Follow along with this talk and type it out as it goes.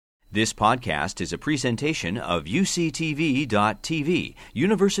This podcast is a presentation of UCTV.tv,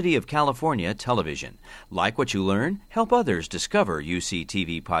 University of California Television. Like what you learn? Help others discover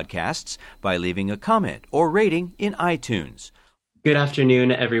UCTV podcasts by leaving a comment or rating in iTunes. Good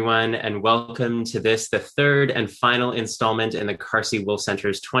afternoon, everyone, and welcome to the third and final installment in the Carsey Wolf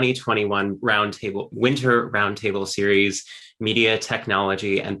Center's 2021 Winter Roundtable Series, Media,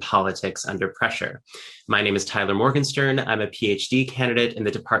 Technology, and Politics Under Pressure. My name is Tyler Morgenstern. I'm a PhD candidate in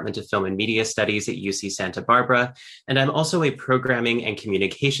the Department of Film and Media Studies at UC Santa Barbara, and I'm also a programming and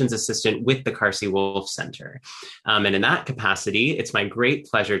communications assistant with the Carsey Wolf Center. And in that capacity, it's my great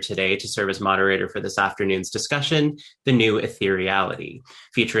pleasure today to serve as moderator for this afternoon's discussion, The New Ethereality,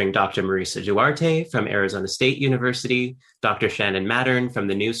 featuring Dr. Marisa Duarte from Arizona State University, Dr. Shannon Mattern from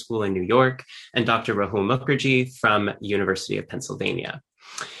the New School in New York, and Dr. Rahul Mukherjee from University of Pennsylvania.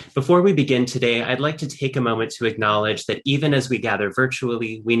 Before we begin today, I'd like to take a moment to acknowledge that even as we gather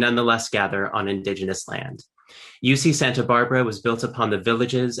virtually, we nonetheless gather on Indigenous land. UC Santa Barbara was built upon the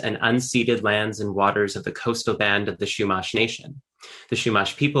villages and unceded lands and waters of the coastal band of the Chumash Nation. The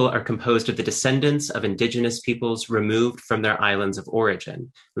Chumash people are composed of the descendants of Indigenous peoples removed from their islands of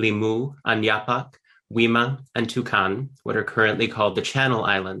origin, Limu, Anyapak, Wima, and Tucan, what are currently called the Channel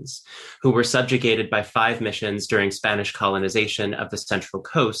Islands, who were subjugated by 5 missions during Spanish colonization of the Central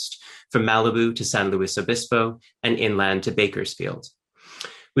Coast from Malibu to San Luis Obispo and inland to Bakersfield.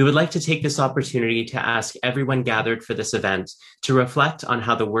 We would like to take this opportunity to ask everyone gathered for this event to reflect on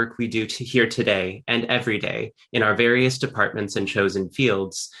how the work we do here today and every day in our various departments and chosen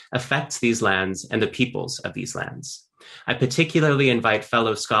fields affects these lands and the peoples of these lands. I particularly invite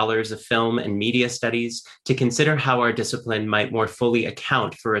fellow scholars of film and media studies to consider how our discipline might more fully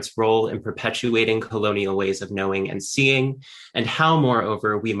account for its role in perpetuating colonial ways of knowing and seeing, and how,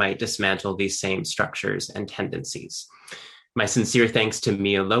 moreover, we might dismantle these same structures and tendencies. My sincere thanks to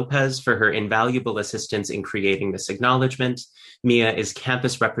Mia Lopez for her invaluable assistance in creating this acknowledgement. Mia is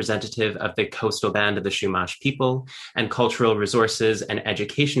campus representative of the Coastal Band of the Chumash people and Cultural Resources and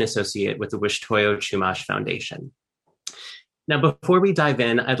Education Associate with the Wishtoyo Chumash Foundation. Now, before we dive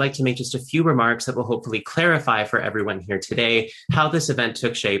in, I'd like to make just a few remarks that will hopefully clarify for everyone here today how this event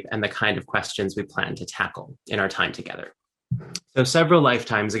took shape and the kind of questions we plan to tackle in our time together. So several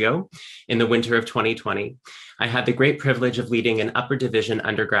lifetimes ago, in the winter of 2020, I had the great privilege of leading an upper division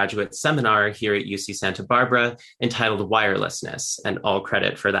undergraduate seminar here at UC Santa Barbara entitled Wirelessness, and all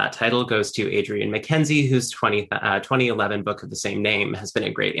credit for that title goes to Adrienne McKenzie, whose 2011 book of the same name has been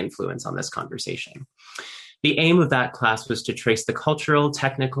a great influence on this conversation. The aim of that class was to trace the cultural,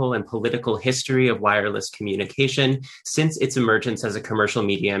 technical, and political history of wireless communication since its emergence as a commercial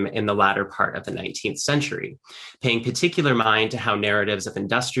medium in the latter part of the 19th century, paying particular mind to how narratives of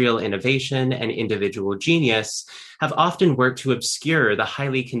industrial innovation and individual genius have often worked to obscure the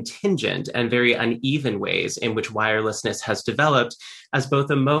highly contingent and very uneven ways in which wirelessness has developed as both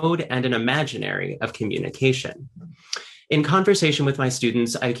a mode and an imaginary of communication. In conversation with my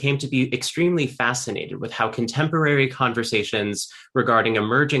students, I came to be extremely fascinated with how contemporary conversations regarding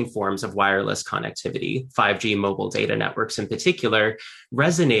emerging forms of wireless connectivity, 5G mobile data networks in particular,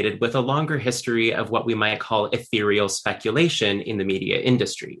 resonated with a longer history of what we might call ethereal speculation in the media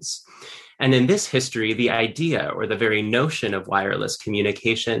industries. And in this history, the idea or the very notion of wireless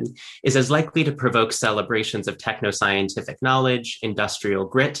communication is as likely to provoke celebrations of technoscientific knowledge, industrial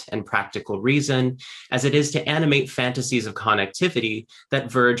grit, and practical reason as it is to animate fantasies of connectivity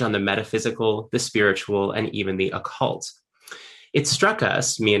that verge on the metaphysical, the spiritual, and even the occult. It struck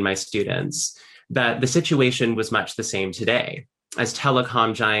us, me and my students, that the situation was much the same today. As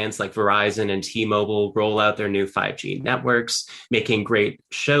telecom giants like Verizon and T-Mobile roll out their new 5G networks, making great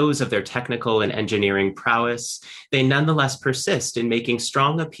shows of their technical and engineering prowess, they nonetheless persist in making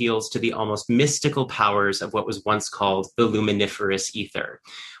strong appeals to the almost mystical powers of what was once called the luminiferous ether,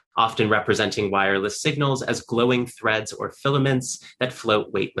 often representing wireless signals as glowing threads or filaments that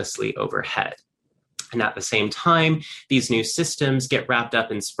float weightlessly overhead. And at the same time, these new systems get wrapped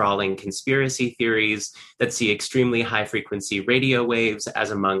up in sprawling conspiracy theories that see extremely high-frequency radio waves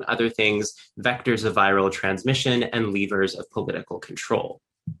as, among other things, vectors of viral transmission and levers of political control.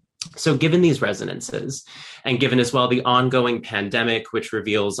 So given these resonances, and given as well the ongoing pandemic, which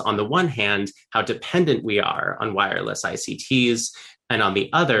reveals on the one hand how dependent we are on wireless ICTs, and on the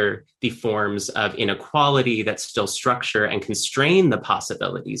other, the forms of inequality that still structure and constrain the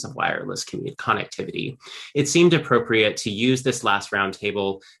possibilities of wireless connectivity, it seemed appropriate to use this last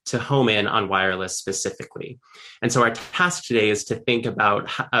roundtable to home in on wireless specifically. And so our task today is to think about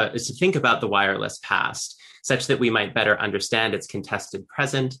the wireless past, such that we might better understand its contested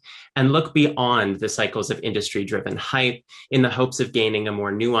present and look beyond the cycles of industry-driven hype in the hopes of gaining a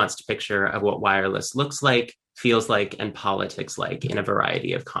more nuanced picture of what wireless looks like, feels like, and politics like in a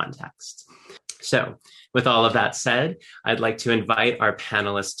variety of contexts. So, with all of that said, I'd like to invite our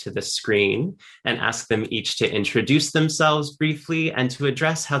panelists to the screen and ask them each to introduce themselves briefly and to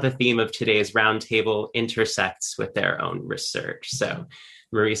address how the theme of today's roundtable intersects with their own research. So,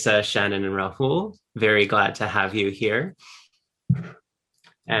 Marisa, Shannon, and Rahul, very glad to have you here.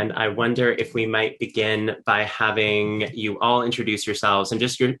 And I wonder if we might begin by having you all introduce yourselves and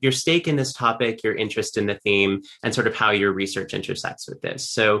just your stake in this topic, your interest in the theme, and sort of how your research intersects with this.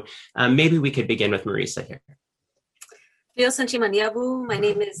 So maybe we could begin with Marisa here. My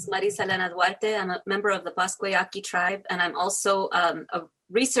name is Marisa Elena Duarte. I'm a member of the Pascua Yaqui tribe, and I'm also a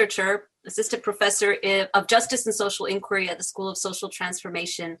researcher, assistant professor of justice and social inquiry at the School of Social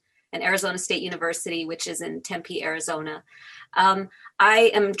Transformation at Arizona State University, which is in Tempe, Arizona.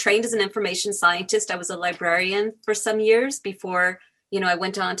 I am trained as an information scientist. I was a librarian for some years before, I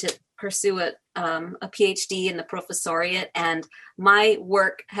went on to pursue a PhD in the professoriate. And my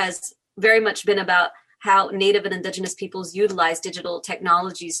work has very much been about how Native and Indigenous peoples utilize digital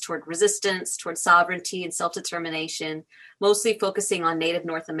technologies toward resistance, toward sovereignty and self-determination, mostly focusing on Native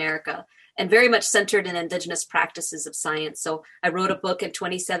North America, and very much centered in Indigenous practices of science. So I wrote a book in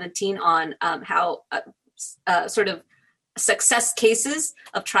 2017 on how sort of success cases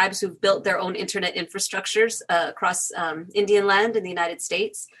of tribes who've built their own internet infrastructures across Indian land in the United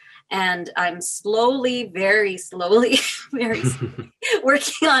States. And I'm very slowly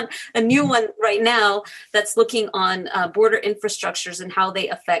working on a new one right now that's looking on border infrastructures and how they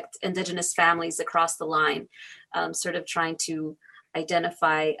affect Indigenous families across the line, sort of trying to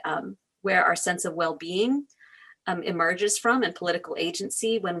identify where our sense of well-being emerges from and political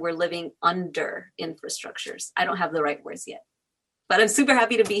agency when we're living under infrastructures. I don't have the right words yet, but I'm super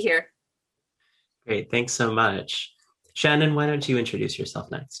happy to be here. Great, thanks so much. Shannon, why don't you introduce yourself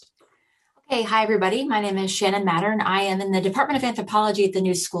next? Okay, hi everybody. My name is Shannon Mattern. I am in the Department of Anthropology at the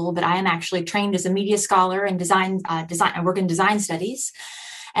New School, but I am actually trained as a media scholar and I work in design studies.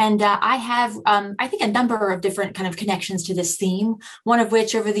 And I have, I think, a number of different kind of connections to this theme, one of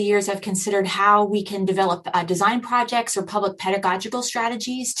which over the years I've considered how we can develop design projects or public pedagogical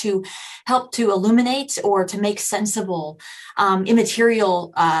strategies to help to illuminate or to make sensible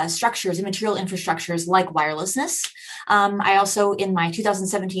immaterial structures, immaterial infrastructures like wirelessness. I also, in my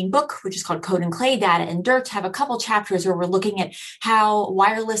 2017 book, which is called Code and Clay, Data and Dirt, have a couple chapters where we're looking at how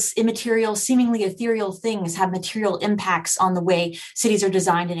wireless, immaterial, seemingly ethereal things have material impacts on the way cities are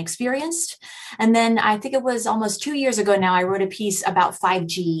designed and experienced. And then I think it was almost 2 years ago now, I wrote a piece about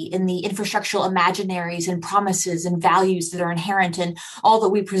 5G in the infrastructural imaginaries and promises and values that are inherent in all that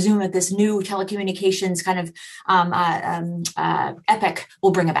we presume that this new telecommunications kind of epic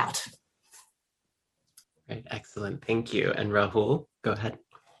will bring about. Right, excellent. Thank you. And Rahul, go ahead.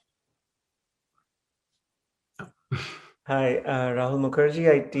 Hi, Rahul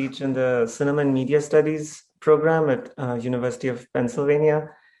Mukherjee. I teach in the Cinema and Media Studies program at University of Pennsylvania.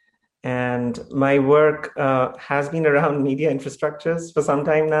 And my work has been around media infrastructures for some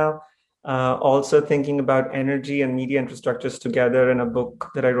time now. Also thinking about energy and media infrastructures together in a book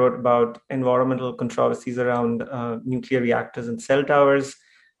that I wrote about environmental controversies around nuclear reactors and cell towers,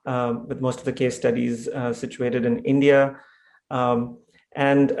 with most of the case studies situated in India.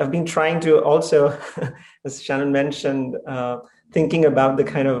 And I've been trying to also, as Shannon mentioned, thinking about the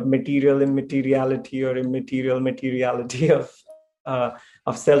kind of material immateriality or immaterial materiality of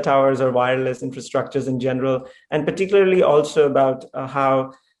cell towers or wireless infrastructures in general, and particularly also about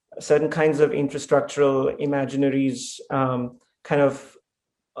how certain kinds of infrastructural imaginaries kind of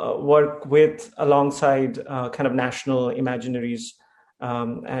work with alongside kind of national imaginaries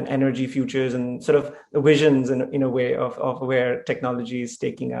and energy futures and sort of visions in a way of where technology is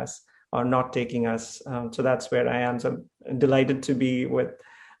taking us or not taking us. So that's where I am. So I'm delighted to be with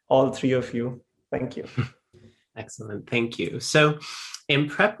all three of you. Thank you. Excellent. Thank you. So in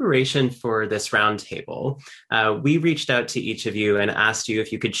preparation for this roundtable, we reached out to each of you and asked you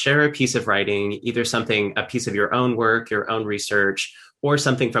if you could share a piece of writing, either a piece of your own work, your own research, or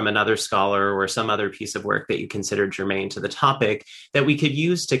something from another scholar or some other piece of work that you consider germane to the topic that we could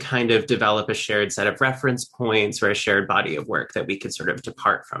use to kind of develop a shared set of reference points or a shared body of work that we could sort of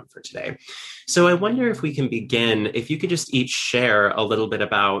depart from for today. So I wonder if we can begin, if you could just each share a little bit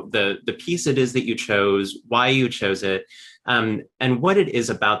about the piece it is that you chose, why you chose it, and what it is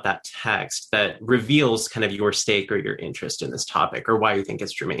about that text that reveals kind of your stake or your interest in this topic, or why you think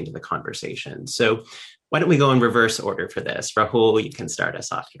it's germane to the conversation. So why don't we go in reverse order for this? Rahul, you can start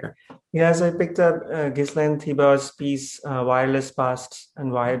us off here. Yeah, so I picked up Ghislaine Thibault's piece, Wireless Pasts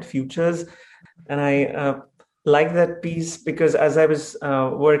and Wired Futures. And I like that piece because as I was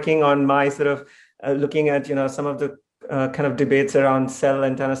working on my sort of looking at, some of the kind of debates around cell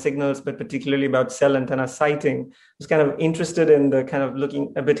antenna signals, but particularly about cell antenna sighting, I was kind of interested in the kind of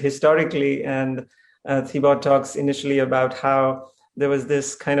looking a bit historically. And Thibault talks initially about how there was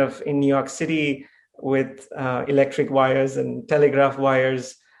this kind of in New York City with electric wires and telegraph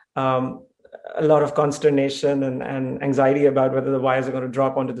wires, a lot of consternation and anxiety about whether the wires are going to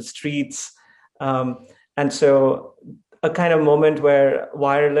drop onto the streets. And so a kind of moment where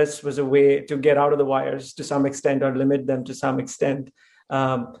wireless was a way to get out of the wires to some extent or limit them to some extent.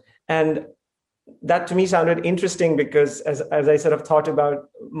 And that to me sounded interesting because as I sort of thought about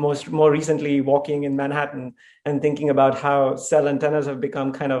more recently walking in Manhattan and thinking about how cell antennas have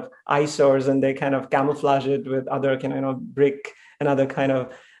become kind of eyesores and they kind of camouflage it with other kind of brick and other kind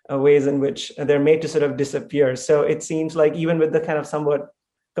of ways in which they're made to sort of disappear. So it seems like even with the kind of somewhat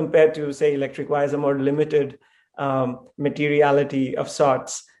compared to say electric wires, a more limited materiality of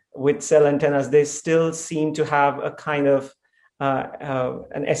sorts with cell antennas, they still seem to have a kind of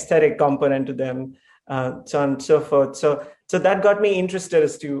an aesthetic component to them, so on and so forth. So that got me interested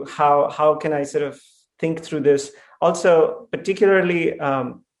as to how can I sort of think through this. Also, particularly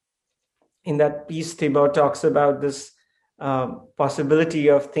in that piece, Thibault talks about this possibility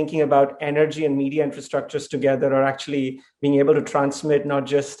of thinking about energy and media infrastructures together, or actually being able to transmit not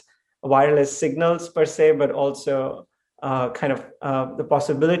just wireless signals per se, but also the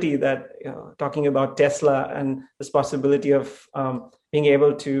possibility that, talking about Tesla and this possibility of being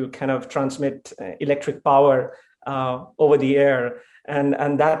able to kind of transmit electric power over the air.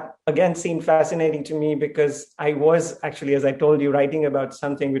 And that, again, seemed fascinating to me because I was actually, as I told you, writing about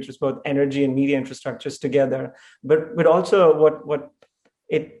something which was both energy and media infrastructures together. But also what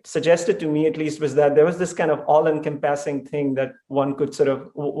it suggested to me, at least, was that there was this kind of all-encompassing thing that one could sort of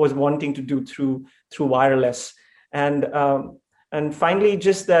was wanting to do through wireless. And finally,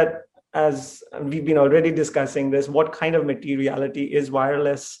 just that, as we've been already discussing this, what kind of materiality is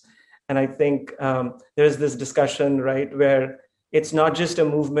wireless? And I think there's this discussion, right, where it's not just a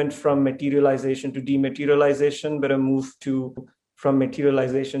movement from materialization to dematerialization, but a move from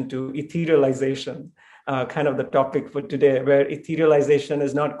materialization to etherealization, kind of the topic for today, where etherealization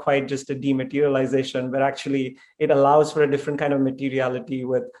is not quite just a dematerialization, but actually it allows for a different kind of materiality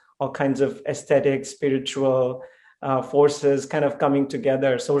with all kinds of aesthetic, spiritual forces kind of coming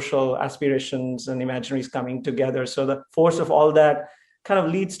together, social aspirations and imaginaries coming together. So the force of all that kind of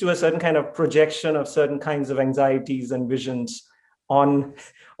leads to a certain kind of projection of certain kinds of anxieties and visions on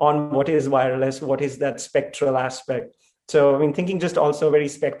what is wireless, what is that spectral aspect. So, I mean, thinking just also very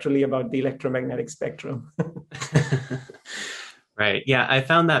spectrally about the electromagnetic spectrum. Right. Yeah, I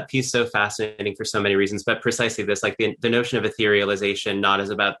found that piece so fascinating for so many reasons, but precisely this, like the notion of etherealization, not as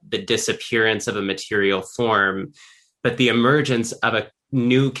about the disappearance of a material form, but the emergence of a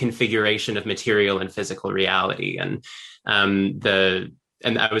new configuration of material and physical reality. And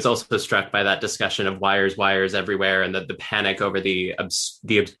I was also struck by that discussion of wires everywhere, and the panic over the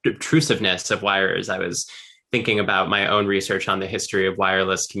obtrusiveness of wires. I was thinking about my own research on the history of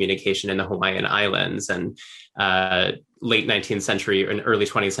wireless communication in the Hawaiian Islands, and late 19th century and early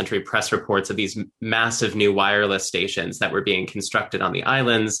 20th century press reports of these massive new wireless stations that were being constructed on the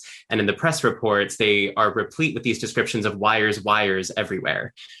islands. And in the press reports, they are replete with these descriptions of wires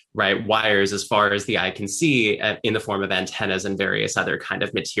everywhere, right? Wires as far as the eye can see in the form of antennas and various other kind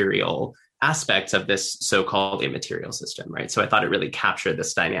of material aspects of this so-called immaterial system, right? So I thought it really captured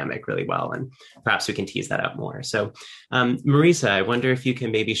this dynamic really well, and perhaps we can tease that out more. So Marisa, I wonder if you can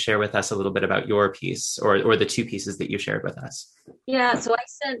maybe share with us a little bit about your piece or the two pieces that you shared with us. Yeah, so I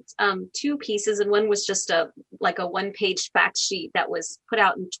sent two pieces, and one was just a one-page fact sheet that was put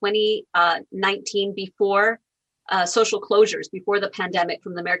out in 2019 before social closures, before the pandemic,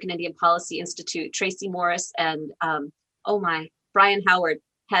 from the American Indian Policy Institute. Tracy Morris and Brian Howard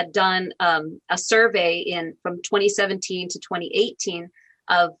had done a survey from 2017 to 2018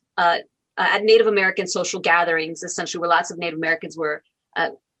 of at Native American social gatherings, essentially, where lots of Native Americans were,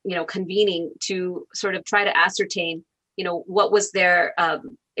 convening to sort of try to ascertain, what was their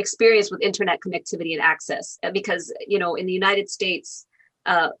experience with internet connectivity and access. Because, in the United States,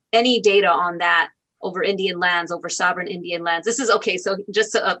 any data on that over Indian lands, over sovereign Indian lands. This is okay. So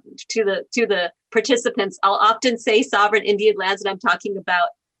just to the participants, I'll often say sovereign Indian lands, and I'm talking about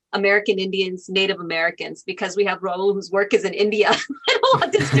American Indians, Native Americans, because we have Raul whose work is in India. I don't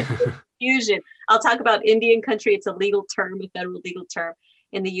want this to be confusion. I'll talk about Indian country. It's a legal term, a federal legal term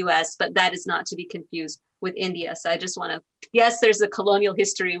in the US, but that is not to be confused with India. So I just want to, yes, there's a colonial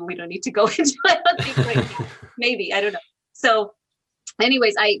history. We don't need to go into it. I think right now. Maybe, I don't know. So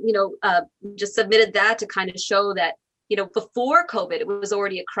anyways, I, just submitted that to kind of show that, before COVID, it was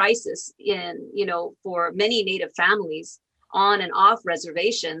already a crisis for many Native families on and off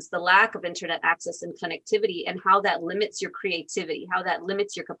reservations, the lack of internet access and connectivity, and how that limits your creativity, how that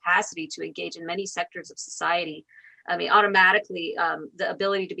limits your capacity to engage in many sectors of society. I mean, automatically, the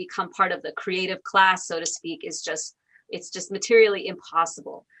ability to become part of the creative class, so to speak, it's just materially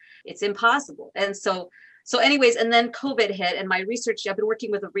impossible. It's impossible. And so anyways, and then COVID hit, and my research, I've been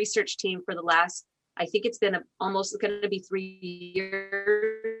working with a research team for the last, I think it's been almost going to be 3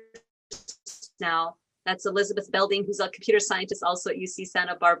 years now. That's Elizabeth Belding, who's a computer scientist also at UC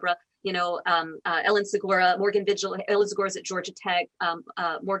Santa Barbara, Ellen Segura, Ellen Segura is at Georgia Tech,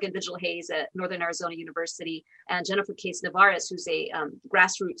 Morgan Vigil-Hayes at Northern Arizona University, and Jennifer Case Navarez, who's a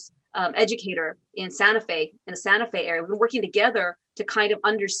grassroots educator in the Santa Fe area. We've been working together to kind of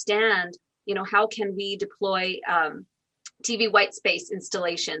understand, how can we deploy TV white space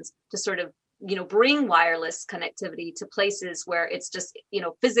installations to sort of, bring wireless connectivity to places where it's just,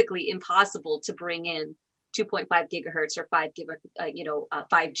 physically impossible to bring in 2.5 gigahertz or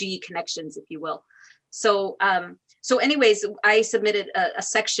 5G connections, if you will. So anyways, I submitted a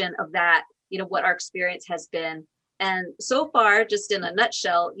section of that, what our experience has been. And so far, just in a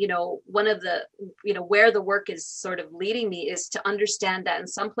nutshell, one of the, where the work is sort of leading me is to understand that in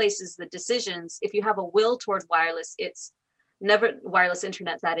some places, the decisions, if you have a will toward wireless, wireless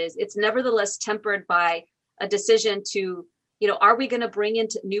internet, that is, it's nevertheless tempered by a decision to, are we going to bring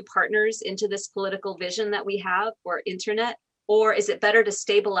into new partners into this political vision that we have for internet, or is it better to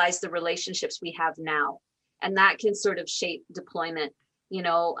stabilize the relationships we have now? And that can sort of shape deployment,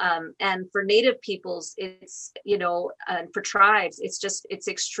 and for Native peoples, it's, and for tribes, it's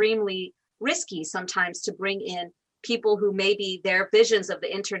extremely risky sometimes to bring in people who maybe their visions of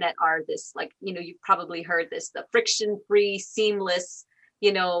the internet are this, like, you've probably heard this, the friction-free, seamless,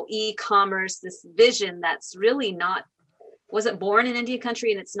 e-commerce, this vision that's really wasn't born in Indian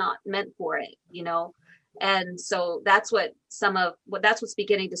country, and it's not meant for it, And so that's that's what's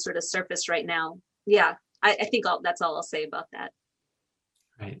beginning to sort of surface right now. Yeah, I think that's all I'll say about that.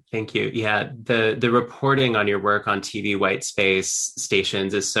 Right. Thank you. Yeah, the reporting on your work on TV white space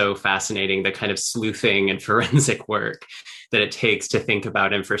stations is so fascinating, the kind of sleuthing and forensic work that it takes to think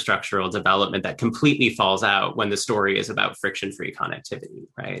about infrastructural development that completely falls out when the story is about friction-free connectivity,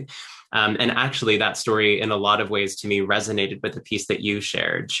 right? And actually, that story, in a lot of ways, to me, resonated with the piece that you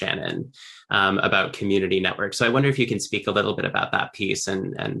shared, Shannon, about community networks. So I wonder if you can speak a little bit about that piece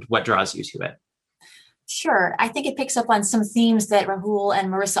and what draws you to it. Sure. I think it picks up on some themes that Rahul and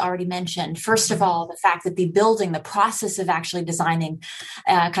Marissa already mentioned. First of all, the fact that the process of actually designing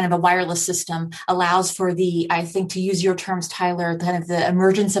kind of a wireless system allows for I think to use your terms, Tyler, kind of the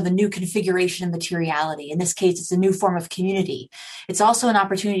emergence of a new configuration of materiality. In this case, it's a new form of community. It's also an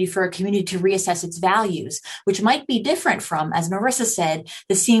opportunity for a community to reassess its values, which might be different from, as Marissa said,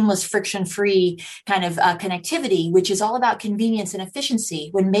 the seamless, friction-free kind of connectivity, which is all about convenience and efficiency,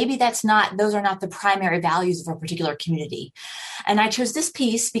 when maybe those are not the primary values of a particular community. And I chose this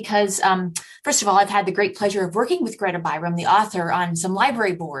piece because, first of all, I've had the great pleasure of working with Greta Byram, the author, on some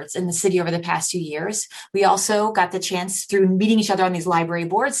library boards in the city over the past 2 years. We also got the chance, through meeting each other on these library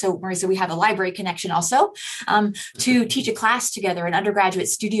boards, so Marissa, we have a library connection also, to teach a class together, an undergraduate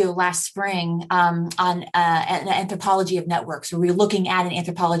studio last spring on an anthropology of networks, where we were looking at an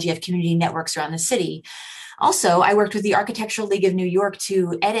anthropology of community networks around the city. Also, I worked with the Architectural League of New York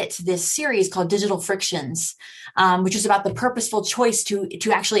to edit this series called Digital Frictions, which is about the purposeful choice to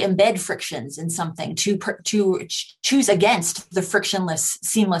actually embed frictions in something, to choose against the frictionless,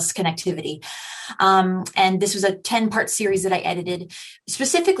 seamless connectivity. And this was a 10-part series that I edited.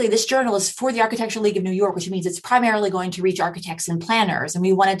 Specifically, this journal is for the Architectural League of New York, which means it's primarily going to reach architects and planners. And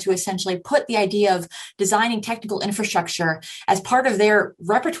we wanted to essentially put the idea of designing technical infrastructure as part of their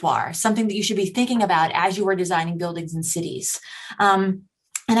repertoire, something that you should be thinking about as you are designing buildings and cities.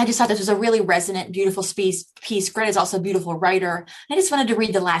 And I just thought this was a really resonant, beautiful piece piece. Greta is also a beautiful writer. I just wanted to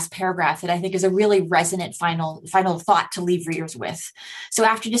read the last paragraph that I think is a really resonant final thought to leave readers with. So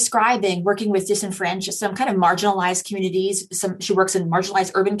after describing working with disenfranchised, some kind of marginalized communities, she works in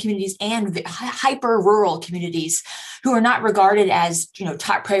marginalized urban communities and hyper rural communities who are not regarded as,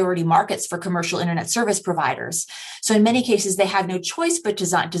 top priority markets for commercial internet service providers. So in many cases, they have no choice but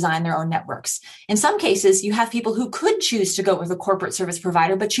to design their own networks. In some cases, you have people who could choose to go with a corporate service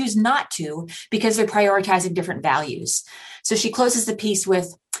provider, but choose not to because they're prioritizing different values. So she closes the piece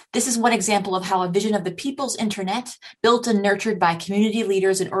with, "This is one example of how a vision of the people's internet, built and nurtured by community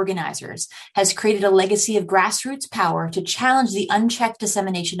leaders and organizers, has created a legacy of grassroots power to challenge the unchecked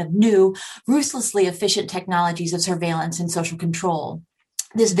dissemination of new, ruthlessly efficient technologies of surveillance and social control.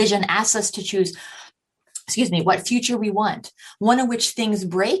 This vision asks us to choose what future we want, one in which things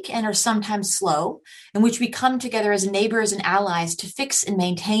break and are sometimes slow, in which we come together as neighbors and allies to fix and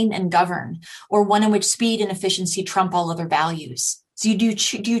maintain and govern, or one in which speed and efficiency trump all other values." So do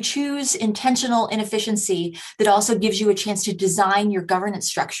you choose intentional inefficiency that also gives you a chance to design your governance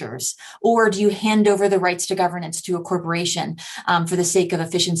structures, or do you hand over the rights to governance to a corporation for the sake of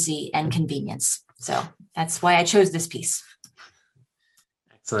efficiency and convenience? So that's why I chose this piece.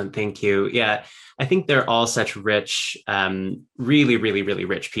 Excellent. Thank you. Yeah, I think they're all such rich, really, really, really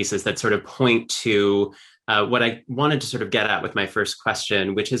rich pieces that sort of point to what I wanted to sort of get at with my first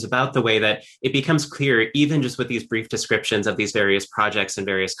question, which is about the way that it becomes clear, even just with these brief descriptions of these various projects and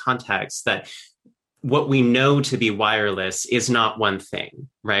various contexts, that what we know to be wireless is not one thing,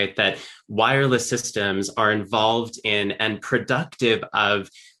 right? That wireless systems are involved in and productive of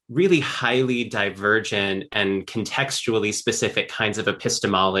really highly divergent and contextually specific kinds of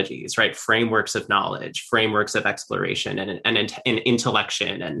epistemologies, right? Frameworks of knowledge, frameworks of exploration and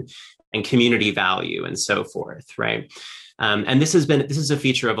intellection and community value and so forth, right? And this is a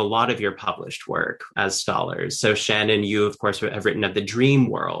feature of a lot of your published work as scholars. So Shannon, you of course have written of the dream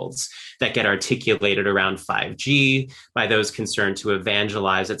worlds that get articulated around 5G by those concerned to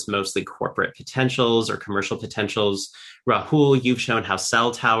evangelize its mostly corporate potentials or commercial potentials. Rahul, you've shown how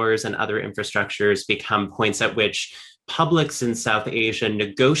cell towers and other infrastructures become points at which publics in South Asia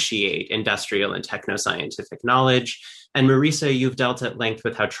negotiate industrial and techno-scientific knowledge. And Marisa, you've dealt at length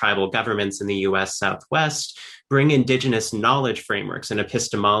with how tribal governments in the US Southwest bring indigenous knowledge frameworks and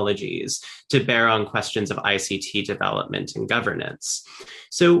epistemologies to bear on questions of ICT development and governance.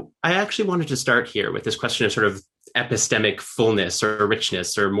 So I actually wanted to start here with this question of sort of epistemic fullness or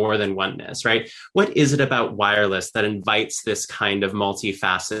richness or more than oneness, right? What is it about wireless that invites this kind of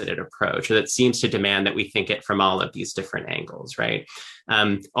multifaceted approach, or that seems to demand that we think it from all of these different angles, right?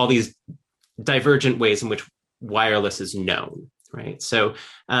 All these divergent ways in which wireless is known, right? So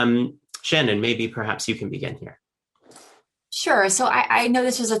Shannon, maybe perhaps you can begin here. Sure. So I know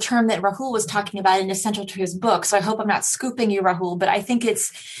this was a term that Rahul was talking about and is central to his book. So I hope I'm not scooping you, Rahul, but I think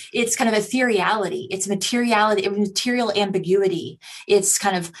it's kind of ethereality. It's materiality, material ambiguity. It's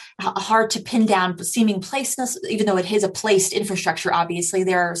kind of hard to pin down seeming placeness, even though it is a placed infrastructure. Obviously,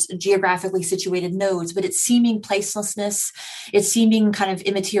 there are geographically situated nodes, but it's seeming placelessness, it's seeming kind of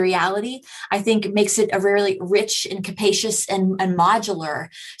immateriality, I think makes it a really rich and capacious and modular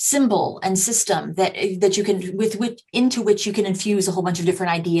symbol and system that you can, into which you can infuse a whole bunch of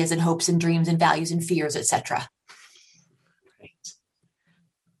different ideas and hopes and dreams and values and fears, etc. Right.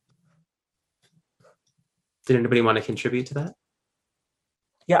 Did anybody want to contribute to that?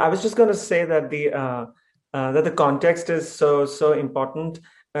 Yeah, I was just going to say that the context is so important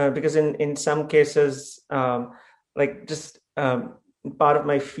because in some cases, part of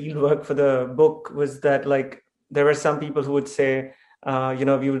my field work for the book was that there were some people who would say,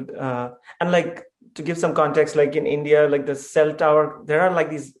 we would to give some context, like in India, like the cell tower, there are like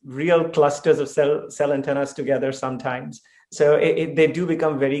these real clusters of cell antennas together sometimes. So they do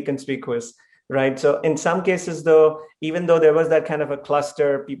become very conspicuous, right? So in some cases, though, even though there was that kind of a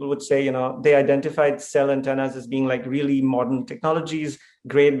cluster, people would say, they identified cell antennas as being like really modern technologies,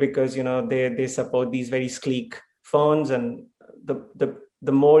 great because, they support these very sleek phones, and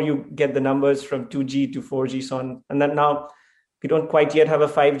the more you get the numbers from 2G to 4G, so on, and then now we don't quite yet have a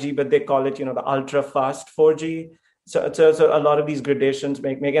 5G, but they call it, the ultra fast 4G. So a lot of these gradations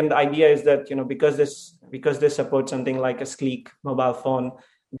make, and the idea is that, because they support something like a sleek mobile phone,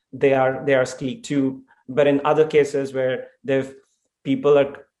 they are sleek too. But in other cases where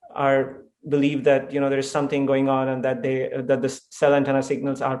people are believe that, there is something going on and that the cell antenna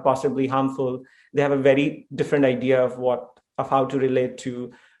signals are possibly harmful, they have a very different idea of how to relate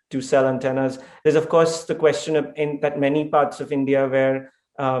to cell antennas. There's, of course, the question in that many parts of India where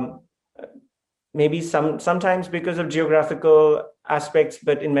maybe sometimes because of geographical aspects,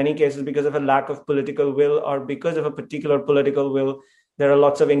 but in many cases because of a lack of political will, or because of a particular political will, there are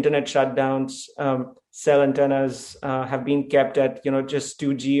lots of internet shutdowns. Cell antennas have been kept at just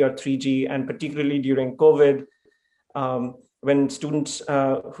 2G or 3G, and particularly during COVID, when students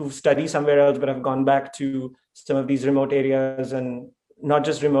who study somewhere else but have gone back to some of these remote areas, and not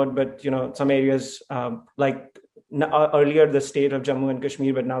just remote, but some areas like earlier the state of Jammu and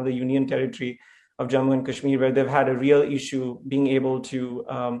Kashmir, but now the Union Territory of Jammu and Kashmir, where they've had a real issue being able to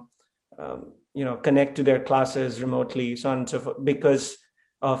connect to their classes remotely, so on and so forth, because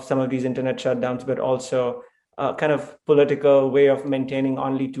of some of these internet shutdowns, but also kind of political way of maintaining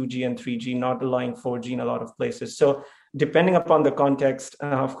only 2G and 3G, not allowing 4G in a lot of places. So depending upon the context,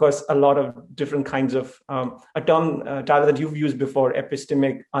 of course, a lot of different kinds of a term, Tyler, that you've used before,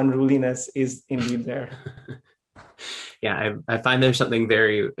 epistemic unruliness, is indeed there. Yeah, I find there's something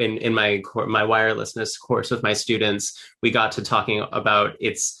very in my wirelessness course with my students. We got to talking about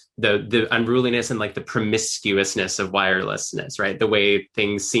the unruliness and like the promiscuousness of wirelessness, right? The way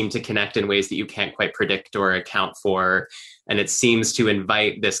things seem to connect in ways that you can't quite predict or account for. And it seems to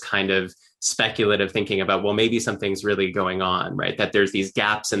invite this kind of speculative thinking about, well, maybe something's really going on, right? That there's these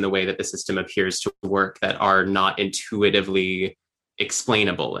gaps in the way that the system appears to work that are not intuitively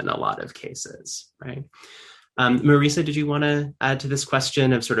explainable in a lot of cases, right? Marisa, did you want to add to this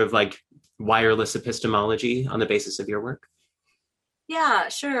question of sort of like wireless epistemology on the basis of your work? Yeah,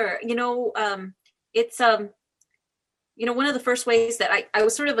 sure. It's one of the first ways that I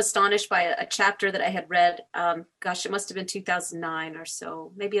was sort of astonished by a chapter that I had read. It must have been 2009 or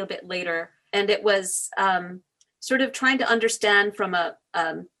so, maybe a bit later. And it was sort of trying to understand from it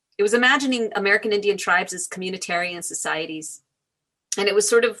was imagining American Indian tribes as communitarian societies. And it was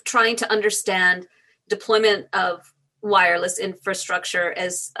sort of trying to understand deployment of wireless infrastructure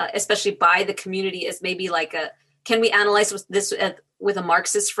as, especially by the community, as maybe like can we analyze this with a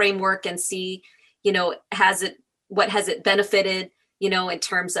Marxist framework and see, what has it benefited, in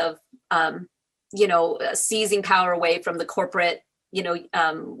terms of, seizing power away from the corporate,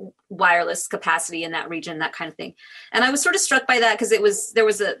 wireless capacity in that region, that kind of thing. And I was sort of struck by that because there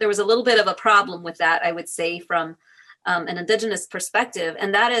was a little bit of a problem with that, I would say, from an Indigenous perspective.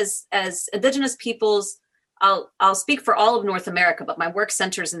 And that is, as Indigenous peoples, I'll speak for all of North America, but my work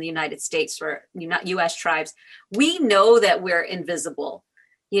centers in the United States for U.S. tribes. We know that we're invisible.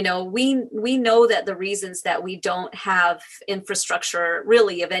 We know that the reasons that we don't have infrastructure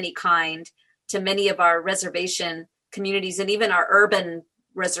really of any kind to many of our reservation communities and even our urban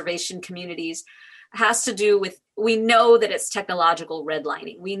reservation communities has to do with, we know that it's technological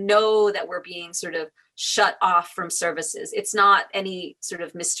redlining. We know that we're being sort of shut off from services. It's not any sort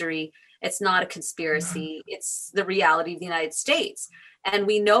of mystery. It's not a conspiracy. It's the reality of the United States. And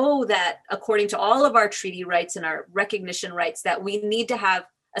we know that according to all of our treaty rights and our recognition rights, that we need to have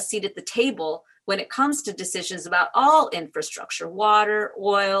a seat at the table when it comes to decisions about all infrastructure, water,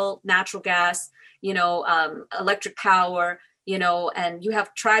 oil, natural gas, electric power, and you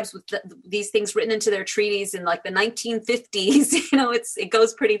have tribes with these things written into their treaties in like the 1950s, it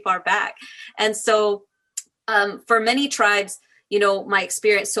goes pretty far back. And so for many tribes, my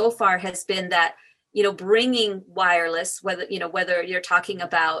experience so far has been that, bringing wireless, whether you're talking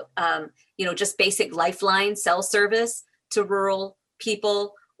about, just basic lifeline cell service to rural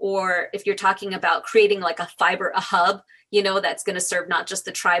people, or if you're talking about creating like a hub, that's going to serve not just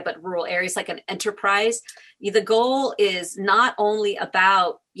the tribe, but rural areas like an enterprise. The goal is not only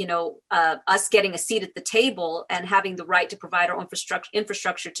about, us getting a seat at the table and having the right to provide our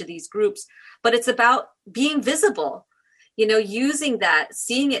infrastructure to these groups, but it's about being visible, using that,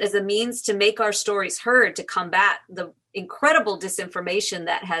 seeing it as a means to make our stories heard, to combat the incredible disinformation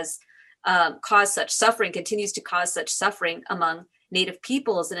that has caused such suffering, continues to cause such suffering among Native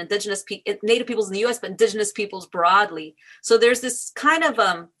peoples and Native peoples in the U.S., but Indigenous peoples broadly. So there's this kind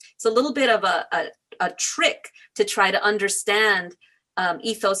of, it's a little bit of a trick to try to understand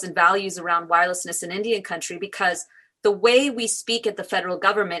ethos and values around wirelessness in Indian country, because the way we speak at the federal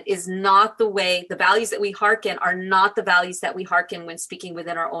government is not the values that we hearken are not the values that we hearken when speaking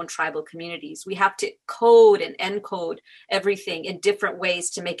within our own tribal communities. We have to code and encode everything in different ways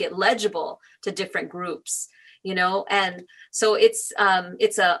to make it legible to different groups. And so it's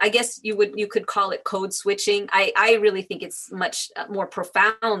I guess you could call it code switching. I really think it's much more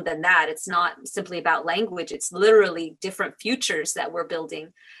profound than that. It's not simply about language. It's literally different futures that we're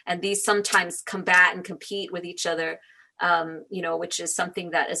building. And these sometimes combat and compete with each other, which is something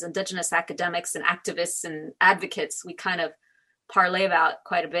that as Indigenous academics and activists and advocates, we kind of parlay about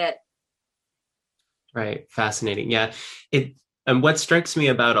quite a bit. Right. Fascinating. Yeah. And what strikes me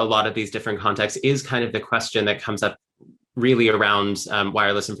about a lot of these different contexts is kind of the question that comes up really around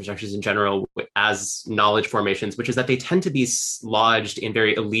wireless infrastructures in general as knowledge formations, which is that they tend to be lodged in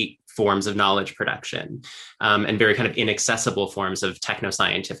very elite forms of knowledge production and very kind of inaccessible forms of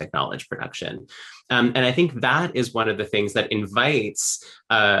techno-scientific knowledge production. And I think that is one of the things that invites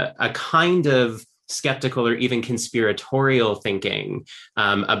a kind of skeptical or even conspiratorial thinking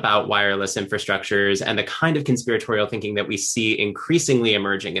about wireless infrastructures and the kind of conspiratorial thinking that we see increasingly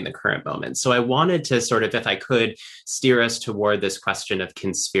emerging in the current moment. So I wanted to sort of, if I could, steer us toward this question of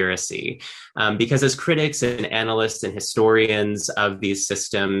conspiracy, because as critics and analysts and historians of these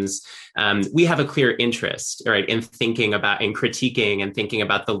systems, we have a clear interest, right, in thinking about, in critiquing and thinking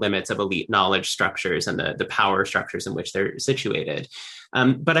about the limits of elite knowledge structures and the power structures in which they're situated.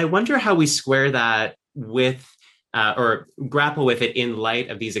 But I wonder how we square that with or grapple with it in light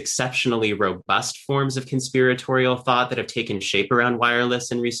of these exceptionally robust forms of conspiratorial thought that have taken shape around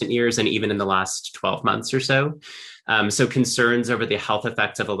wireless in recent years and even in the last 12 months or so. So concerns over the health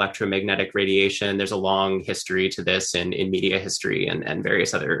effects of electromagnetic radiation. There's a long history to this in media history and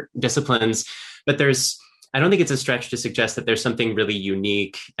various other disciplines. But I don't think it's a stretch to suggest that there's something really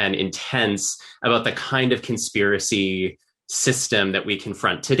unique and intense about the kind of conspiracy system that we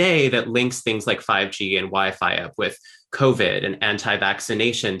confront today that links things like 5G and Wi-Fi up with COVID and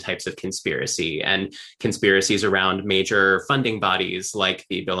anti-vaccination types of conspiracy and conspiracies around major funding bodies like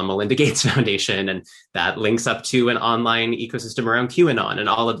the Bill and Melinda Gates Foundation, and that links up to an online ecosystem around QAnon and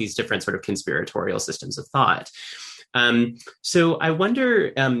all of these different sort of conspiratorial systems of thought. So I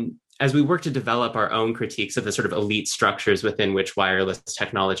wonder, as we work to develop our own critiques of the sort of elite structures within which wireless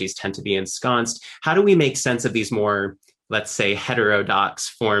technologies tend to be ensconced, how do we make sense of these more, let's say, heterodox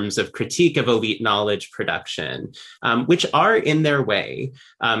forms of critique of elite knowledge production, which are in their way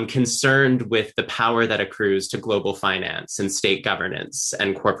concerned with the power that accrues to global finance and state governance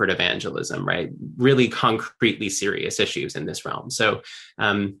and corporate evangelism, right? Really concretely serious issues in this realm. So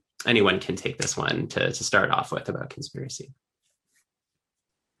anyone can take this one to start off with about conspiracy.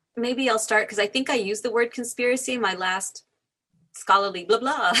 Maybe I'll start because I think I used the word conspiracy in my last scholarly blah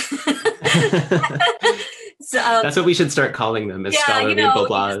blah. So, that's what we should start calling them, as scholarly blah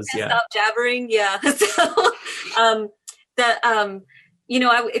blahs. Yeah, stop jabbering. Yeah. So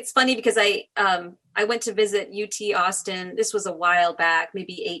it's funny because I went to visit UT Austin. This was a while back,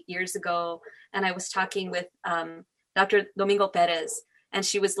 maybe 8 years ago, and I was talking with Dr. Domingo Perez, and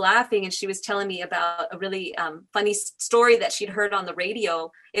she was laughing and she was telling me about a really funny story that she'd heard on the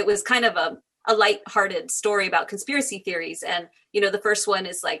radio. It was kind of a lighthearted story about conspiracy theories. And, the first one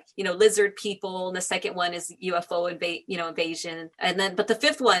is like, lizard people. And the second one is UFO invasion. But the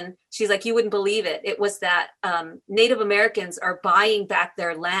fifth one, she's like, you wouldn't believe it. It was that Native Americans are buying back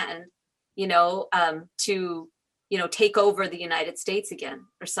their land, to, take over the United States again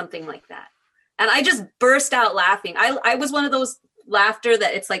or something like that. And I just burst out laughing. I was one of those laughter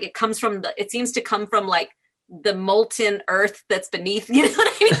that it's like, it seems to come from like the molten earth that's beneath, you know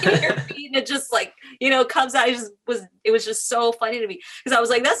what I mean? Your feet, and it just like, comes out. It was just so funny to me because I was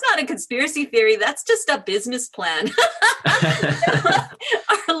like, that's not a conspiracy theory. That's just a business plan.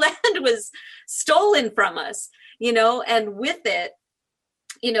 Our land was stolen from us, and with it,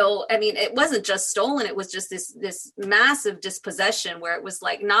 it wasn't just stolen. It was just this massive dispossession where it was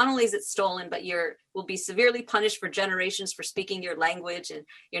like, not only is it stolen, but will be severely punished for generations for speaking your language. And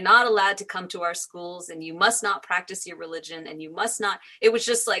you're not allowed to come to our schools, and you must not practice your religion, and you must not, it was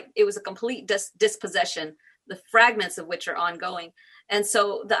just like, it was a complete dispossession, the fragments of which are ongoing. And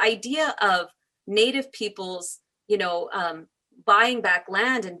so the idea of Native peoples, buying back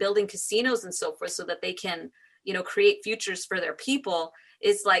land and building casinos and so forth so that they can, create futures for their people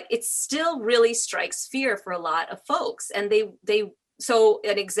is like, it still really strikes fear for a lot of folks. And so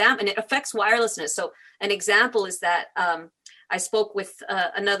an example, and it affects wirelessness. So an example is that I spoke with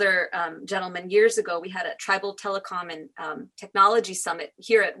another gentleman years ago. We had a tribal telecom and technology summit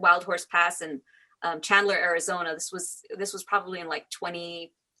here at Wild Horse Pass in Chandler, Arizona. This was probably in like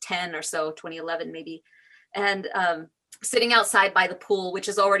 2010 or so, 2011 maybe. And sitting outside by the pool, which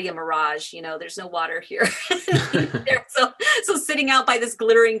is already a mirage, there's no water here. So sitting out by this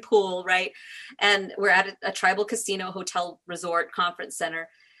glittering pool, right? And we're at a tribal casino, hotel, resort, conference center.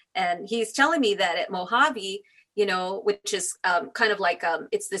 And he's telling me that at Mojave, which is kind of like,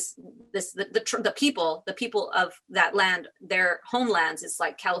 it's the people of that land, their homelands is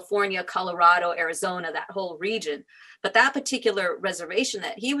like California, Colorado, Arizona, that whole region. But that particular reservation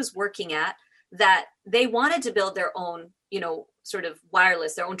that he was working at, that they wanted to build their own, sort of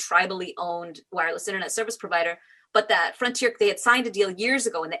wireless, their own tribally owned wireless internet service provider. But that Frontier, they had signed a deal years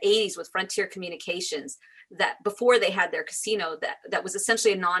ago in the 80s with Frontier Communications that before they had their casino, that was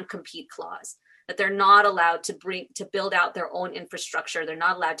essentially a non-compete clause, that they're not allowed to build out their own infrastructure. They're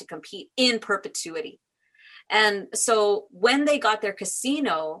not allowed to compete in perpetuity. And so when they got their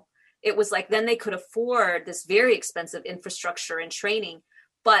casino, it was like, then they could afford this very expensive infrastructure and training.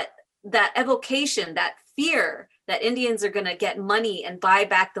 But that evocation, that fear that Indians are going to get money and buy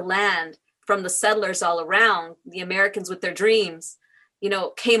back the land from the settlers all around, the Americans with their dreams,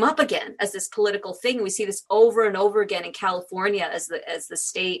 came up again as this political thing. We see this over and over again in California as the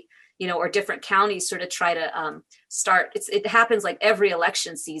state, or different counties sort of try to start. It happens like every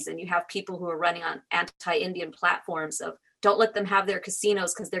election season. You have people who are running on anti-Indian platforms of don't let them have their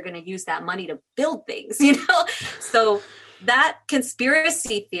casinos because they're going to use that money to build things, So that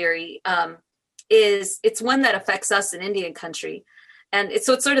conspiracy theory it's one that affects us in Indian country. And it's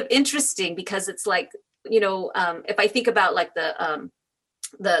sort of interesting because it's like, if I think about like the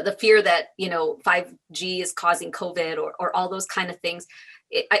fear that, 5G is causing COVID or all those kind of things,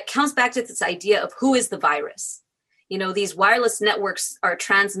 it comes back to this idea of who is the virus. These wireless networks are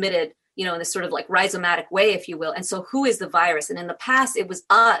transmitted, in this sort of like rhizomatic way, if you will. And so who is the virus? And in the past, it was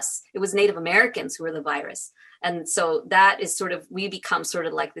us. It was Native Americans who were the virus. And so that is we become sort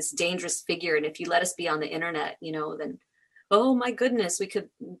of like this dangerous figure. And if you let us be on the internet, then, oh my goodness, we could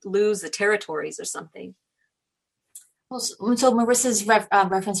lose the territories or something. Well, so Marissa's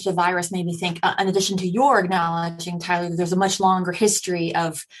reference to the virus made me think, in addition to your acknowledging, Tyler, there's a much longer history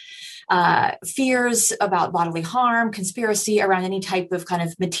of fears about bodily harm, conspiracy around any type of kind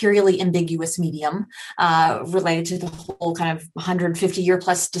of materially ambiguous medium related to the whole kind of 150-year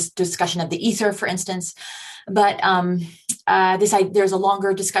plus discussion of the ether, for instance. But there's a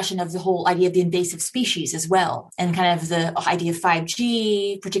longer discussion of the whole idea of the invasive species as well, and kind of the idea of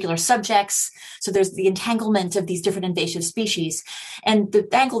 5G, particular subjects. So there's the entanglement of these different invasive species. And the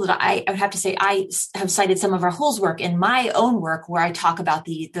angle that I would have to say, I have cited some of Rahul's work in my own work where I talk about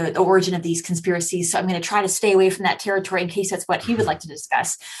the origin of these conspiracies. So I'm going to try to stay away from that territory in case that's what he would like to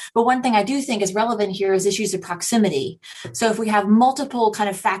discuss. But one thing I do think is relevant here is issues of proximity. So if we have multiple kind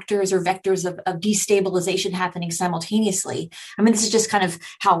of factors or vectors of destabilization happening simultaneously, I mean, this is just kind of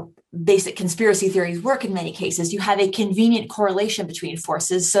how basic conspiracy theories work in many cases. You have a convenient correlation between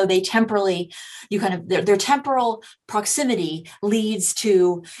forces. So their temporal proximity leads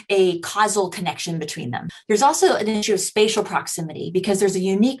to a causal connection between them. There's also an issue of spatial proximity because there's a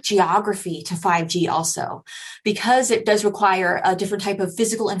unique geography to 5G also, because it does require a different type of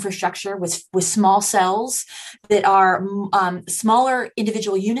physical infrastructure with small cells that are smaller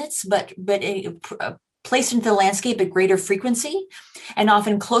individual units, but placed into the landscape at greater frequency and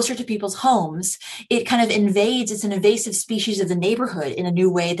often closer to people's homes. It kind of it's an invasive species of the neighborhood in a new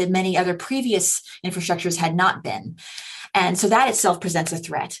way that many other previous infrastructures had not been. And so that itself presents a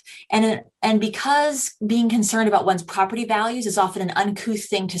threat. And because being concerned about one's property values is often an uncouth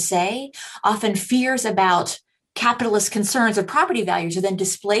thing to say, often fears about capitalist concerns of property values are then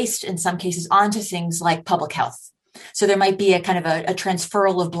displaced in some cases onto things like public health. So there might be a kind of a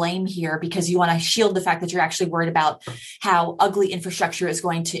transferal of blame here because you want to shield the fact that you're actually worried about how ugly infrastructure is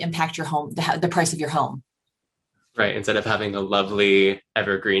going to impact your home, the price of your home. Right. Instead of having a lovely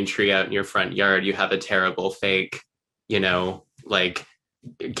evergreen tree out in your front yard, you have a terrible fake, like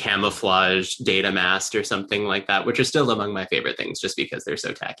camouflaged data mast or something like that, which are still among my favorite things just because they're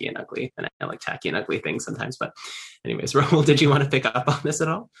so tacky and ugly. And I like tacky and ugly things sometimes. But anyways, Rahul, did you want to pick up on this at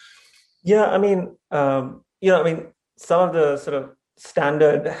all? Yeah, some of the sort of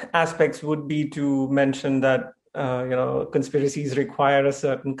standard aspects would be to mention that, conspiracies require a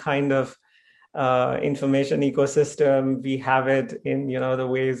certain kind of information ecosystem. We have it in, the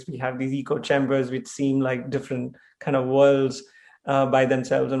ways we have these echo chambers, which seem like different kind of worlds by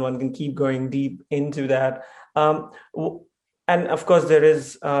themselves, and one can keep going deep into that. And of course, there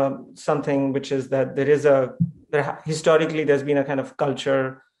is something which is that historically there's been a kind of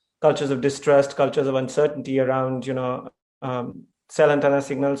cultures of distrust, cultures of uncertainty around, cell antenna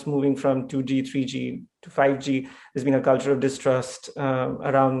signals moving from 2G, 3G to 5G. There's been a culture of distrust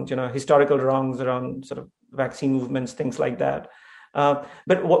around, historical wrongs around sort of vaccine movements, things like that. But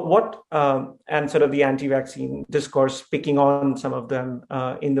what and sort of the anti-vaccine discourse picking on some of them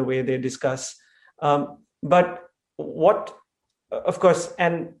in the way they discuss. But what, of course,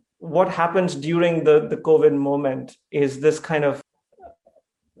 and what happens during the COVID moment is this kind of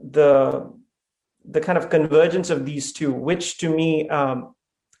the kind of convergence of these two, which to me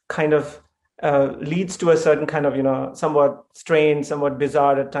leads to a certain kind of, somewhat strange, somewhat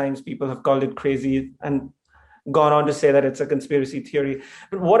bizarre at times. People have called it crazy and gone on to say that it's a conspiracy theory.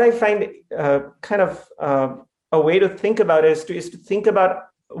 But what I find a way to think about it is to think about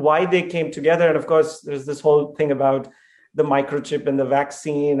why they came together. And of course, there's this whole thing about the microchip and the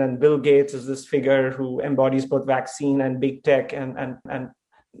vaccine, and Bill Gates is this figure who embodies both vaccine and big tech, and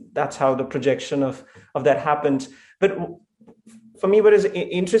that's how the projection of that happened. But for me, what is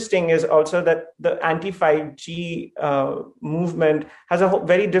interesting is also that the anti-5G movement has a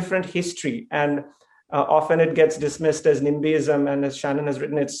very different history, and often it gets dismissed as NIMBYism. And as Shannon has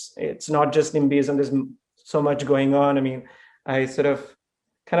written, it's not just NIMBYism. There's so much going on. I mean, I sort of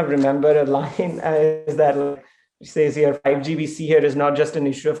kind of remember a line is that it says here, 5G we see here is not just an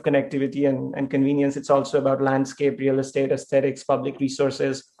issue of connectivity and convenience. It's also about landscape, real estate, aesthetics, public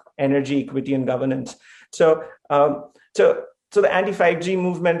resources, energy, equity, and governance. So the anti-5G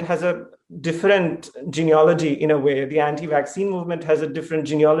movement has a different genealogy in a way. The anti-vaccine movement has a different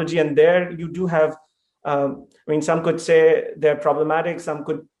genealogy, and there you do have, some could say they're problematic. Some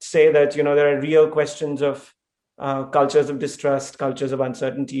could say that, there are real questions of cultures of distrust, cultures of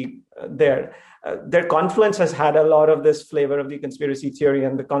uncertainty there. Their confluence has had a lot of this flavor of the conspiracy theory,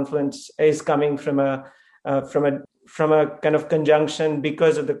 and the confluence is coming from a kind of conjunction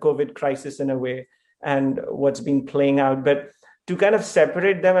because of the COVID crisis in a way, and what's been playing out. But to kind of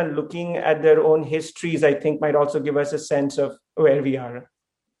separate them and looking at their own histories, I think might also give us a sense of where we are.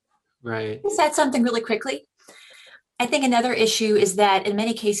 Right. Let's add something really quickly. I think another issue is that in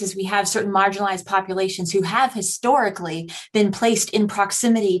many cases, we have certain marginalized populations who have historically been placed in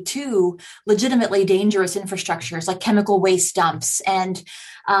proximity to legitimately dangerous infrastructures like chemical waste dumps and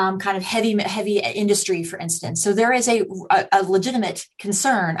kind of heavy industry, for instance. So there is a legitimate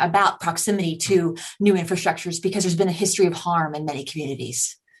concern about proximity to new infrastructures because there's been a history of harm in many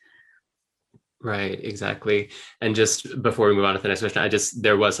communities. Right, exactly. And just before we move on to the next question,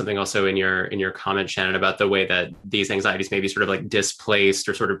 there was something also in your comment, Shannon, about the way that these anxieties may be sort of like displaced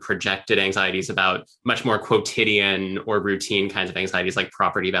or sort of projected anxieties about much more quotidian or routine kinds of anxieties like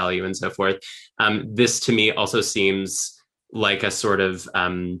property value and so forth. This to me also seems like a sort of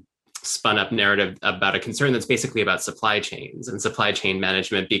spun up narrative about a concern that's basically about supply chains and supply chain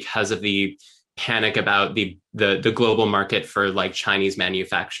management because of the panic about the global market for like Chinese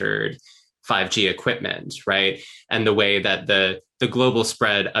manufactured 5G equipment, right? And the way that the global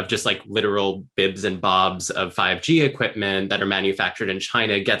spread of just like literal bibs and bobs of 5G equipment that are manufactured in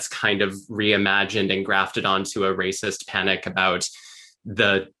China gets kind of reimagined and grafted onto a racist panic about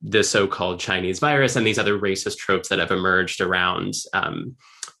the so-called Chinese virus and these other racist tropes that have emerged around the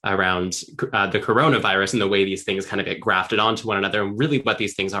coronavirus and the way these things kind of get grafted onto one another. And really what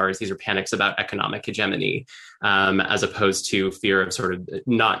these things are is these are panics about economic hegemony, as opposed to fear of sort of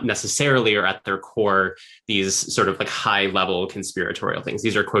not necessarily or at their core, these sort of like high level conspiratorial things.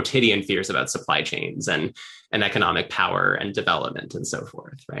 These are quotidian fears about supply chains and economic power and development and so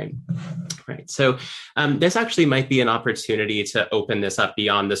forth, right? Right. So this actually might be an opportunity to open this up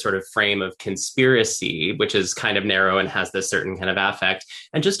beyond the sort of frame of conspiracy, which is kind of narrow and has this certain kind of affect,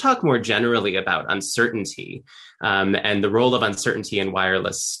 and just talk more generally about uncertainty and the role of uncertainty in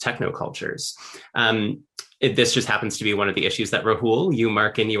wireless technocultures. This just happens to be one of the issues that Rahul, you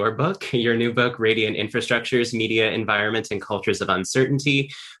mark in your book, your new book, Radiant Infrastructures, Media, Environment, and Cultures of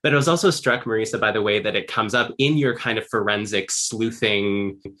Uncertainty. But I was also struck, Marisa, by the way that it comes up in your kind of forensic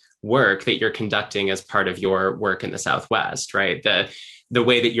sleuthing work that you're conducting as part of your work in the Southwest, right? The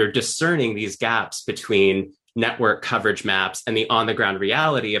way that you're discerning these gaps between network coverage maps and the on-the-ground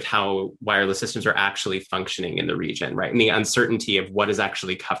reality of how wireless systems are actually functioning in the region, right? And the uncertainty of what is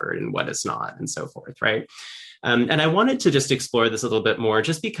actually covered and what is not, and so forth, right? And I wanted to just explore this a little bit more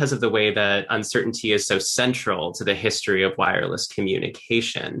just because of the way that uncertainty is so central to the history of wireless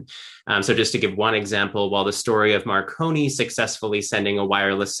communication. So just to give one example, while the story of Marconi successfully sending a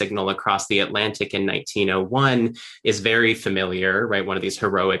wireless signal across the Atlantic in 1901 is very familiar, right? One of these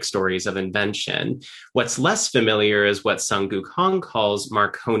heroic stories of invention. What's less familiar is what Sung-Guk Hong calls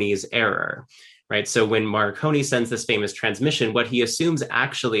Marconi's error. Right. So when Marconi sends this famous transmission, what he assumes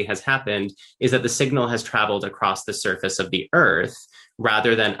actually has happened is that the signal has traveled across the surface of the Earth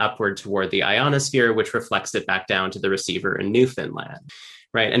rather than upward toward the ionosphere, which reflects it back down to the receiver in Newfoundland.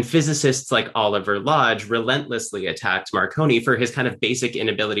 Right. And physicists like Oliver Lodge relentlessly attacked Marconi for his kind of basic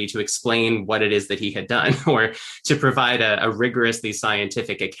inability to explain what it is that he had done or to provide a rigorously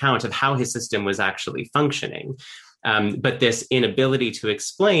scientific account of how his system was actually functioning. But this inability to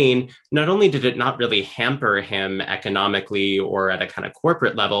explain, not only did it not really hamper him economically or at a kind of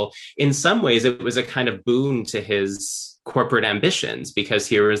corporate level, in some ways it was a kind of boon to his corporate ambitions, because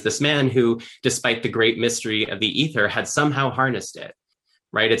here was this man who, despite the great mystery of the ether, had somehow harnessed it,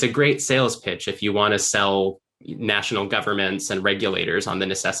 right? It's a great sales pitch if you want to sell national governments and regulators on the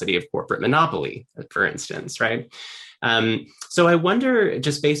necessity of corporate monopoly, for instance, right? So I wonder,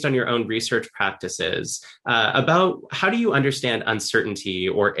 just based on your own research practices, about how do you understand uncertainty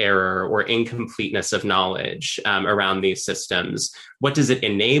or error or incompleteness of knowledge around these systems? What does it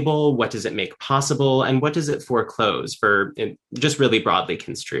enable? What does it make possible? And what does it foreclose, for just really broadly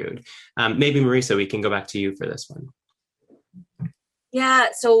construed? Maybe Marisa, we can go back to you for this one. Yeah,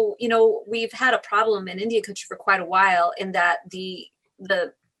 so, we've had a problem in Indian country for quite a while in that the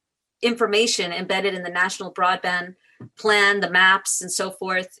information embedded in the national broadband plan, the maps and so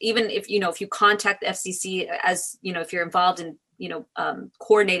forth, even if you contact the FCC, as, if you're involved in,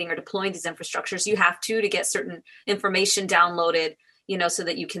 coordinating or deploying these infrastructures, you have to get certain information downloaded, so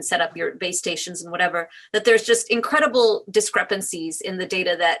that you can set up your base stations and whatever, that there's just incredible discrepancies in the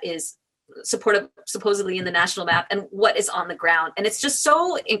data that is supposedly in the national map and what is on the ground. And it's just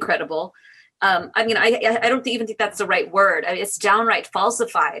so incredible. I don't even think that's the right word. It's downright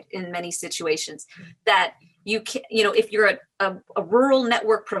falsified in many situations that you can, if you're a rural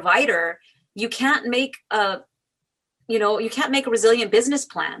network provider, you can't make a resilient business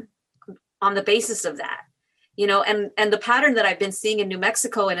plan on the basis of that. And the pattern that I've been seeing in New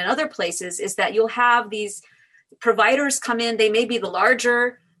Mexico and in other places is that you'll have these providers come in. They may be the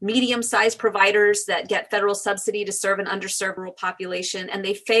larger, medium-sized providers that get federal subsidy to serve an underserved rural population, and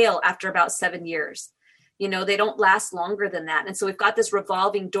they fail after about 7 years. They don't last longer than that. And so we've got this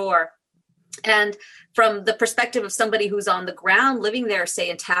revolving door. And from the perspective of somebody who's on the ground living there,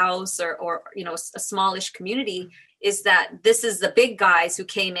 say in Taos or a smallish community, is that this is the big guys who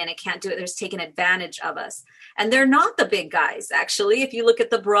came in and can't do it. They're just taking advantage of us. And they're not the big guys, actually. If you look at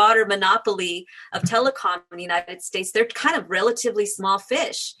the broader monopoly of telecom in the United States, they're kind of relatively small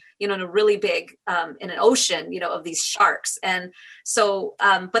fish, in a really big, in an ocean, of these sharks. And so,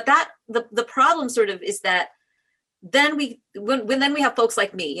 but the problem sort of is that then we have folks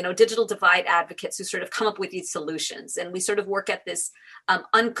like me, digital divide advocates who sort of come up with these solutions. And we sort of work at this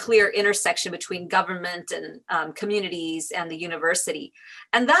unclear intersection between government and communities and the university.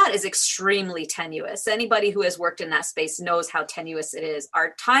 And that is extremely tenuous. Anybody who has worked in that space knows how tenuous it is.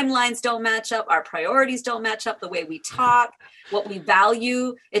 Our timelines don't match up. Our priorities don't match up. The way we talk, what we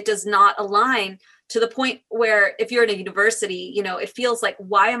value, it does not align, to the point where if you're in a university, it feels like,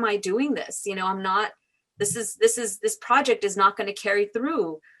 why am I doing this? I'm not, this project is not going to carry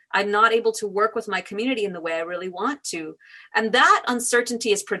through. I'm not able to work with my community in the way I really want to. And that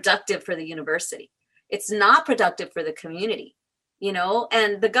uncertainty is productive for the university. It's not productive for the community,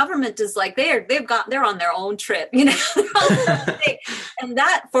 and the government is like, they're on their own trip, and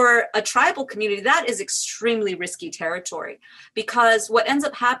that for a tribal community, that is extremely risky territory, because what ends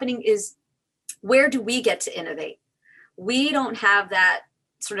up happening is, where do we get to innovate? We don't have that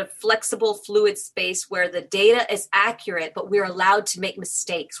sort of flexible, fluid space where the data is accurate, but we're allowed to make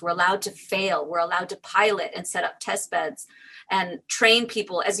mistakes. We're allowed to fail. We're allowed to pilot and set up test beds and train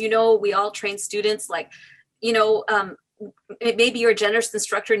people. As you know, we all train students, like, maybe you're a generous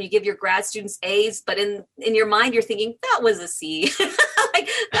instructor and you give your grad students A's, but in your mind, you're thinking that was a C. Like,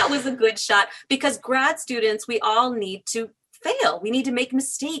 that was a good shot, because grad students, we all need to fail. We need to make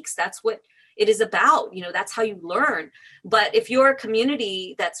mistakes. That's what it is about. That's how you learn. But if you're a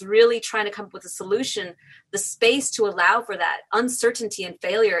community that's really trying to come up with a solution, the space to allow for that uncertainty and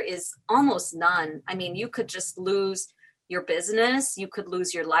failure is almost none. I mean, you could just lose your business. You could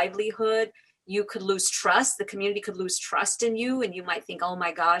lose your livelihood. You could lose trust. The community could lose trust in you. And you might think, oh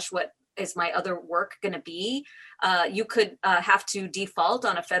my gosh, what is my other work going to be? You could have to default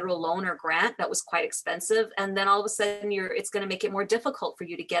on a federal loan or grant that was quite expensive. And then all of a sudden it's going to make it more difficult for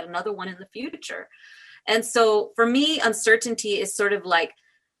you to get another one in the future. And so for me, uncertainty is sort of like,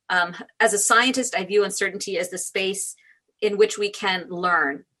 as a scientist, I view uncertainty as the space in which we can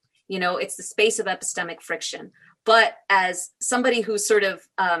learn. It's the space of epistemic friction. But as somebody who's sort of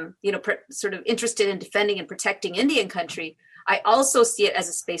interested in defending and protecting Indian country, I also see it as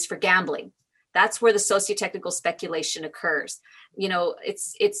a space for gambling. That's where the socio-technical speculation occurs.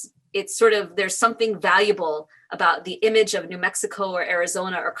 It's sort of, there's something valuable about the image of New Mexico or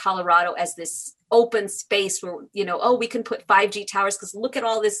Arizona or Colorado as this open space where, we can put 5G towers because look at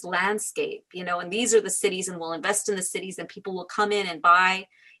all this landscape, and these are the cities, and we'll invest in the cities, and people will come in and buy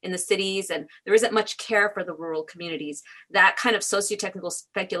in the cities, and there isn't much care for the rural communities. That kind of socio-technical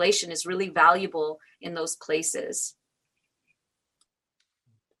speculation is really valuable in those places.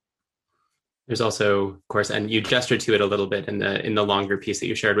 There's also, of course, and you gestured to it a little bit in the longer piece that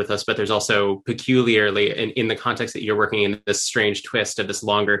you shared with us, but there's also peculiarly in the context that you're working in this strange twist of this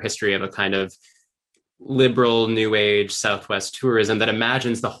longer history of a kind of liberal new age Southwest tourism that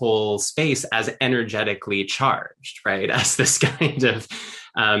imagines the whole space as energetically charged, right? As this kind of,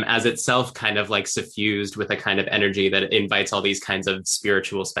 as itself kind of like suffused with a kind of energy that invites all these kinds of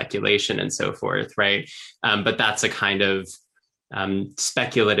spiritual speculation and so forth, right? But that's a kind of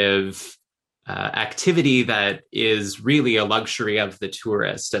speculative activity that is really a luxury of the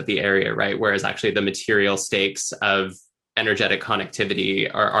tourist of the area, right? Whereas actually the material stakes of energetic connectivity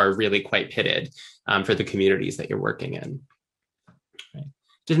are really quite pitted for the communities that you're working in. Right.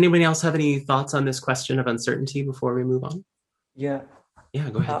 Did anybody else have any thoughts on this question of uncertainty before we move on? Yeah. Yeah,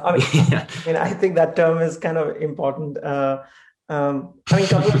 go ahead. I think that term is kind of important. I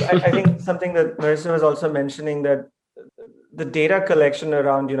think something that Marissa was also mentioning, that the data collection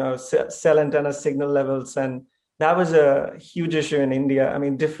around, cell antenna signal levels, and that was a huge issue in India. I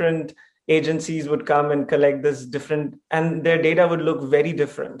mean, different agencies would come and collect this different, and their data would look very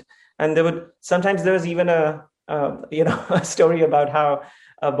different. And sometimes there was even a story about how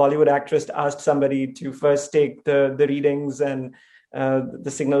a Bollywood actress asked somebody to first take the readings, and the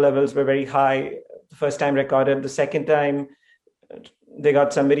signal levels were very high the first time recorded. The second time they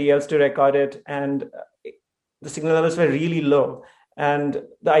got somebody else to record it, and the signal levels were really low. And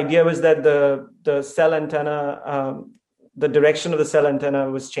the idea was that the cell antenna, the direction of the cell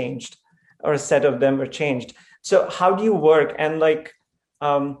antenna was changed, or a set of them were changed. So how do you work? And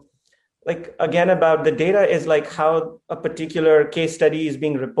again, about the data is like how a particular case study is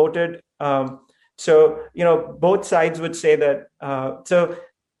being reported. So both sides would say that. So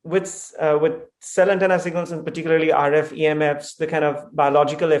with cell antenna signals, and particularly RF EMFs, the kind of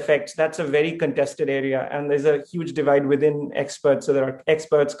biological effects, that's a very contested area, and there's a huge divide within experts. So there are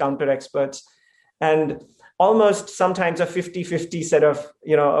experts, counter experts, and almost sometimes a 50-50 set of,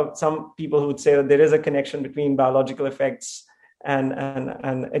 some people who would say that there is a connection between biological effects and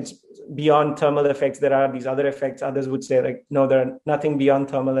it's beyond thermal effects. There are these other effects. Others would say like, no, there are nothing beyond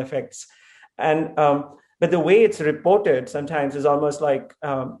thermal effects. And but the way it's reported sometimes is almost like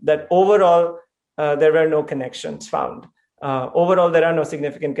that overall there were no connections found. Overall, there are no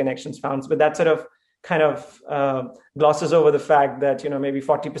significant connections found. But that sort of kind of glosses over the fact that maybe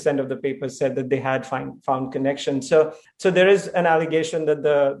 40% of the papers said that they had found connections. So there is an allegation that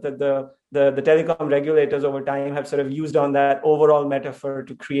the telecom regulators over time have sort of used on that overall metaphor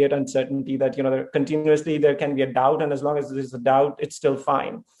to create uncertainty, that continuously there can be a doubt, and as long as there's a doubt, it's still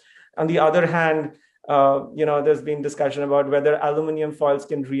fine. On the other hand, there's been discussion about whether aluminum foils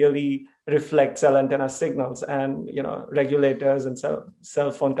can really reflect cell antenna signals, and regulators and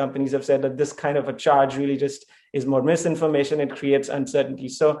cell phone companies have said that this kind of a charge really just is more misinformation. It creates uncertainty.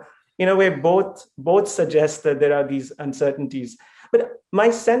 So in a way, both suggest that there are these uncertainties. But my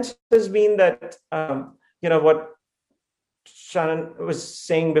sense has been that what Shannon was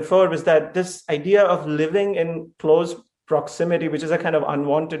saying before was that this idea of living in close proximity, which is a kind of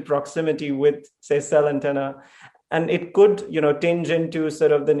unwanted proximity with, say, cell antenna, and it could, tinge into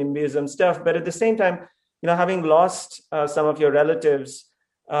sort of the NIMBYism stuff. But at the same time, having lost some of your relatives,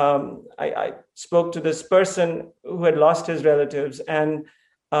 I spoke to this person who had lost his relatives, and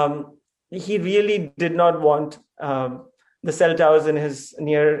he really did not want the cell towers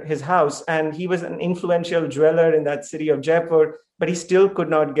near his house. And he was an influential dweller in that city of Jaipur, but he still could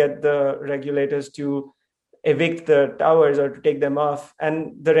not get the regulators to evict the towers or to take them off.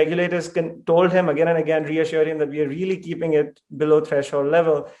 And the regulators told him again and again, reassured him that we are really keeping it below threshold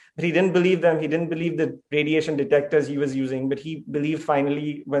level. But he didn't believe them. He didn't believe the radiation detectors he was using. But he believed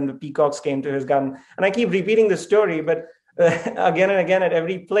finally when the peacocks came to his garden. And I keep repeating the story, but again and again at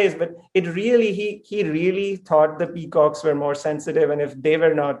every place. But it really, he really thought the peacocks were more sensitive. And if they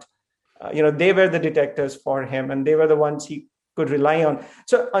were not, they were the detectors for him, and they were the ones he could rely on.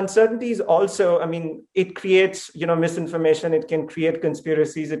 So uncertainties also, it creates, misinformation. It can create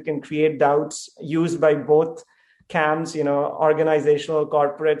conspiracies. It can create doubts used by both camps, organizational,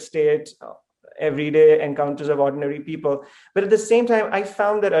 corporate, state, everyday encounters of ordinary people. But at the same time, I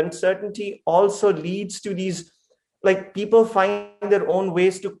found that uncertainty also leads to these, like, people find their own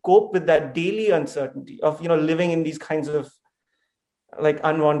ways to cope with that daily uncertainty of, living in these kinds of like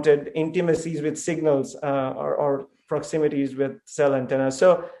unwanted intimacies with signals or proximities with cell antennas.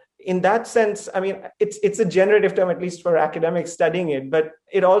 So in that sense, it's a generative term, at least for academics studying it, but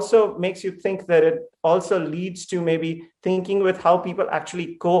it also makes you think that it also leads to maybe thinking with how people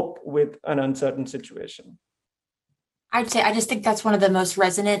actually cope with an uncertain situation. I'd say I just think that's one of the most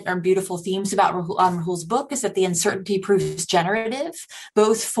resonant and beautiful themes about Rahul's book, is that the uncertainty proves generative,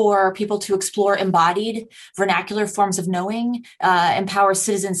 both for people to explore embodied vernacular forms of knowing, empower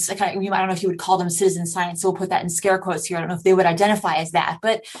citizens. I don't know if you would call them citizen science, so we'll put that in scare quotes here. I don't know if they would identify as that,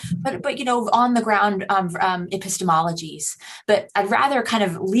 but on the ground epistemologies. But I'd rather kind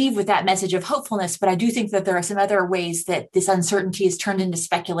of leave with that message of hopefulness. But I do think that there are some other ways that this uncertainty is turned into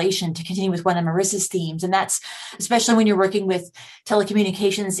speculation, to continue with one of Marissa's themes, and that's especially when you're working with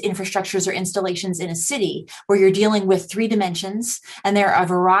telecommunications infrastructures or installations in a city, where you're dealing with 3 dimensions and there are a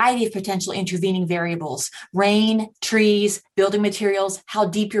variety of potential intervening variables: rain, trees, building materials, how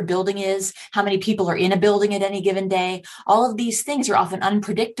deep your building is, how many people are in a building at any given day. All of these things are often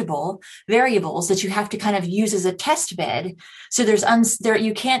unpredictable variables that you have to kind of use as a test bed. So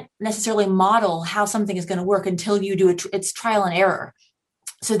you can't necessarily model how something is going to work until you do it's trial and error.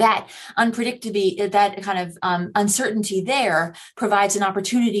 So that unpredictability, that kind of uncertainty there provides an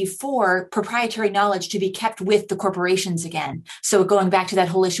opportunity for proprietary knowledge to be kept with the corporations again. So going back to that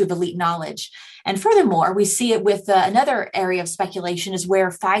whole issue of elite knowledge. And furthermore, we see it with another area of speculation is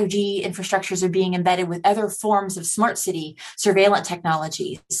where 5G infrastructures are being embedded with other forms of smart city surveillance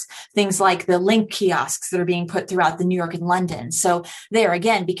technologies, things like the Link kiosks that are being put throughout the New York and London. So there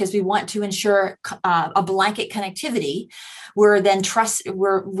again, because we want to ensure a blanket connectivity, we're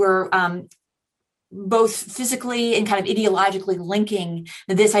both physically and kind of ideologically linking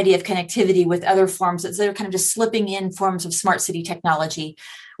this idea of connectivity with other forms that are kind of just slipping in forms of smart city technology,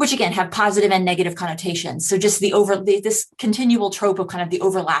 which again have positive and negative connotations. So just this continual trope of kind of the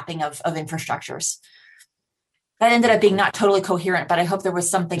overlapping of infrastructures. That ended up being not totally coherent, but I hope there was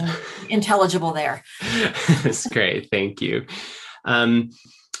something intelligible there. That's great. Thank you.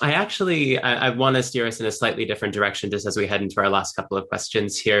 I want to steer us in a slightly different direction just as we head into our last couple of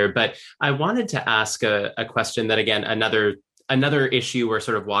questions here. But I wanted to ask a question that, again, another issue or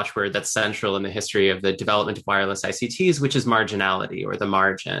sort of watchword that's central in the history of the development of wireless ICTs, which is marginality, or the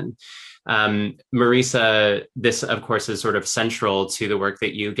margin. Marissa, this, of course, is sort of central to the work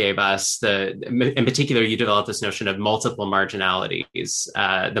that you gave us. In particular, you developed this notion of multiple marginalities,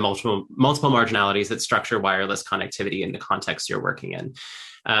 the multiple marginalities that structure wireless connectivity in the context you're working in.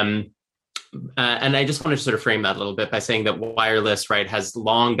 And I just wanted to sort of frame that a little bit by saying that wireless, right, has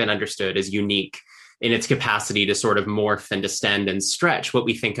long been understood as unique in its capacity to sort of morph and distend and stretch what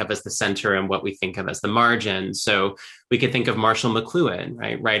we think of as the center and what we think of as the margin. So we could think of Marshall McLuhan,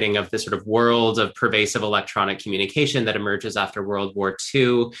 right, writing of this sort of world of pervasive electronic communication that emerges after World War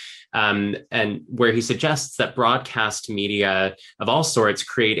II, and where he suggests that broadcast media of all sorts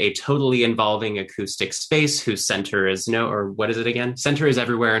create a totally involving acoustic space whose center is center is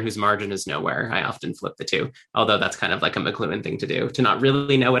everywhere and whose margin is nowhere. I often flip the two, although that's kind of like a McLuhan thing to do, to not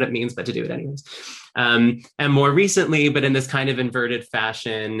really know what it means, but to do it anyways. And more recently, but in this kind of inverted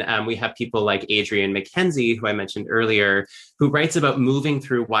fashion, we have people like Adrian McKenzie, who I mentioned earlier, who writes about moving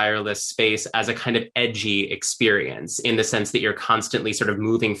through wireless space as a kind of edgy experience, in the sense that you're constantly sort of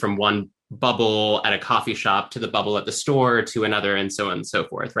moving from one bubble at a coffee shop to the bubble at the store to another, and so on and so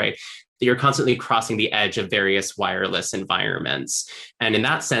forth, right? You're constantly crossing the edge of various wireless environments. And in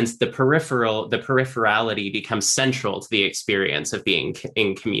that sense, the peripherality becomes central to the experience of being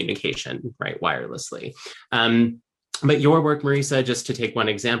in communication, right, wirelessly. But your work, Marissa, just to take one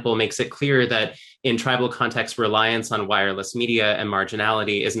example, makes it clear that in tribal contexts, reliance on wireless media and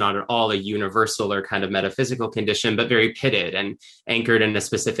marginality is not at all a universal or kind of metaphysical condition, but very pitted and anchored in a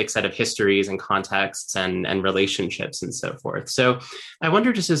specific set of histories and contexts and relationships and so forth. So I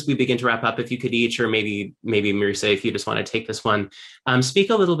wonder, just as we begin to wrap up, if you could each, or maybe Marissa, if you just want to take this one, speak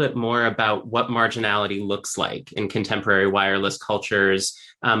a little bit more about what marginality looks like in contemporary wireless cultures.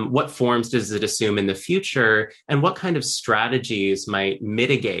 What forms does it assume in the future, and what kind of strategies might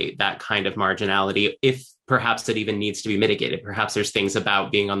mitigate that kind of marginality, if perhaps it even needs to be mitigated? Perhaps there's things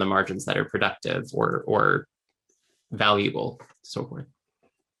about being on the margins that are productive or valuable, so forth.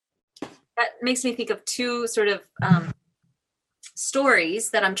 That makes me think of two sort of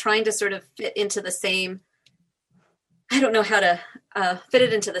stories that I'm trying to sort of fit into the same, I don't know how to fit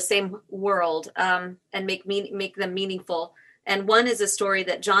it into the same world and make them meaningful. And one is a story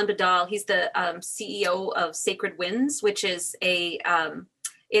that John Badal, he's the CEO of Sacred Winds, which is a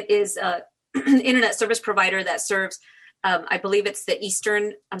internet service provider that serves, I believe it's the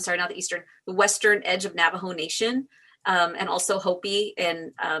western edge of Navajo Nation, and also Hopi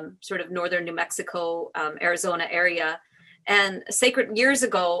in sort of northern New Mexico, Arizona area. And Sacred, years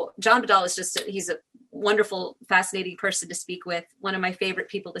ago, John Badal he's a wonderful, fascinating person to speak with, one of my favorite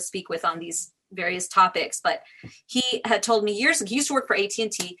people to speak with on these various topics. But he had told me years ago, he used to work for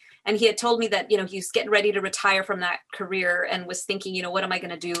AT&T, and he had told me that, he was getting ready to retire from that career and was thinking, what am I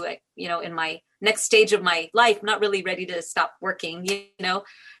going to do, in my next stage of my life? I'm not really ready to stop working,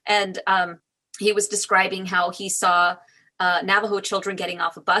 and he was describing how he saw Navajo children getting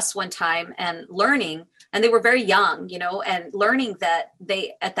off a bus one time and learning, and they were very young, and learning that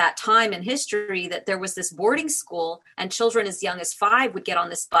they, at that time in history, that there was this boarding school and children as young as 5 would get on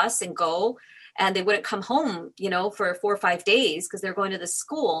this bus and go, and they wouldn't come home, for 4 or 5 days because they're going to the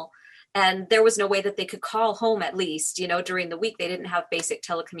school. And there was no way that they could call home, at least, during the week. They didn't have basic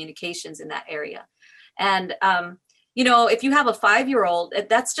telecommunications in that area. And, if you have a 5-year-old,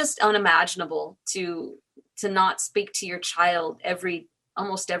 that's just unimaginable to not speak to your child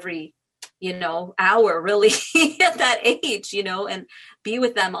almost every hour, really, at that age, and be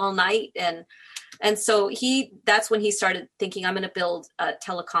with them all night. And so that's when he started thinking, I'm going to build a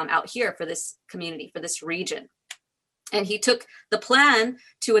telecom out here for this community, for this region. And he took the plan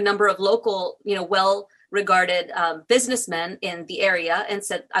to a number of local, well-regarded businessmen in the area and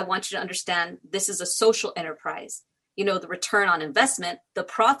said, I want you to understand this is a social enterprise. The return on investment, the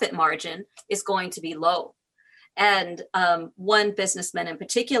profit margin is going to be low. And one businessman in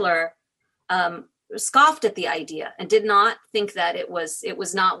particular scoffed at the idea and did not think that it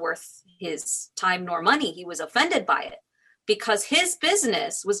was not worth his time nor money. He was offended by it because his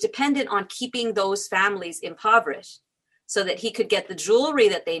business was dependent on keeping those families impoverished so that he could get the jewelry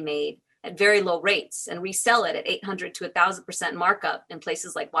that they made at very low rates and resell it at 800 to 1,000% markup in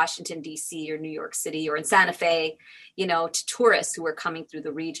places like Washington, D.C. or New York City or in Santa Fe, to tourists who were coming through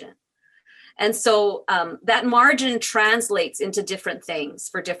the region. And so that margin translates into different things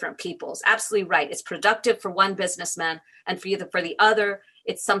for different peoples. Absolutely right. It's productive for one businessman, and for the other,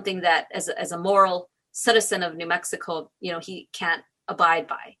 it's something that as a moral citizen of New Mexico, he can't abide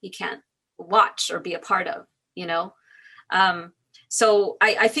by. He can't watch or be a part of, So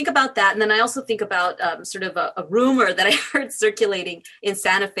I think about that. And then I also think about sort of a rumor that I heard circulating in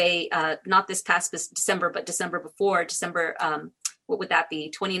Santa Fe, not this past December, but December before, what would that be,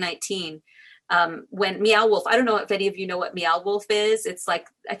 2019, when Meow Wolf, I don't know if any of you know what Meow Wolf is. It's like,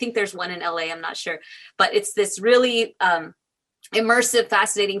 I think there's one in LA, I'm not sure. But it's this really immersive,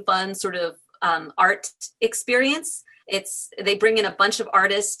 fascinating, fun sort of art experience. They bring in a bunch of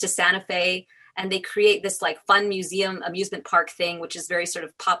artists to Santa Fe, and they create this like fun museum amusement park thing, which is very sort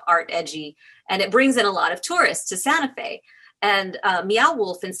of pop art edgy. And it brings in a lot of tourists to Santa Fe. And Meow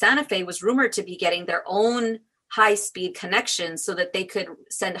Wolf in Santa Fe was rumored to be getting their own high-speed connection so that they could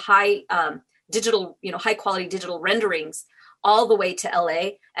send high quality digital renderings all the way to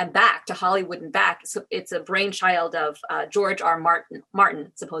LA and back to Hollywood and back. So it's a brainchild of George R.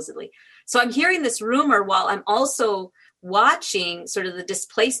 Martin, supposedly. So I'm hearing this rumor while I'm also watching sort of the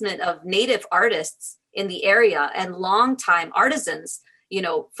displacement of native artists in the area and longtime artisans,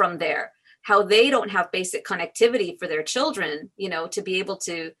 from there, how they don't have basic connectivity for their children, to be able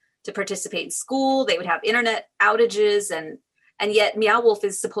to participate in school. They would have internet outages, and yet Meow Wolf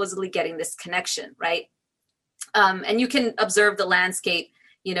is supposedly getting this connection, right? And you can observe the landscape,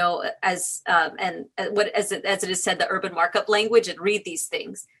 as it is said, the urban markup language, and read these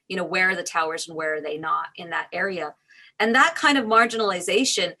things, where are the towers and where are they not in that area? And that kind of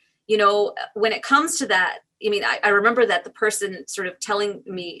marginalization, when it comes to that, I remember that the person sort of telling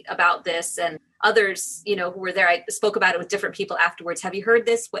me about this, and others, who were there, I spoke about it with different people afterwards. Have you heard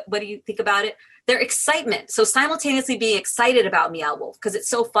this? What do you think about it? Their excitement. So simultaneously being excited about Meow Wolf because it's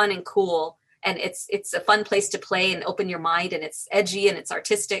so fun and cool, and it's a fun place to play and open your mind, and it's edgy and it's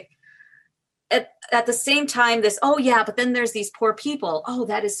artistic. At the same time, but then there's these poor people. Oh,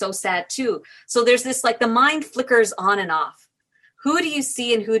 that is so sad too. So there's this, like, the mind flickers on and off. Who do you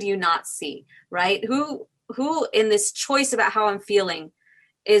see and who do you not see, right? Who in this choice about how I'm feeling,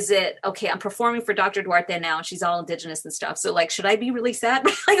 is it, okay, I'm performing for Dr. Duarte now, and she's all indigenous and stuff. So, like, should I be really sad?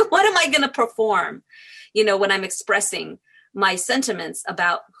 Like, what am I going to perform, when I'm expressing my sentiments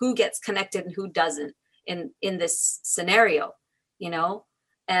about who gets connected and who doesn't in this scenario,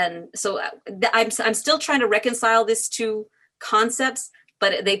 And so I'm still trying to reconcile these two concepts,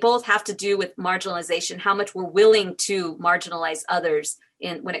 but they both have to do with marginalization, how much we're willing to marginalize others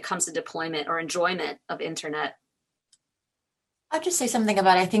when it comes to deployment or enjoyment of internet. I'll just say something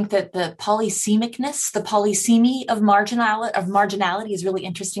about, I think that the polysemicness, the polysemy of marginality is really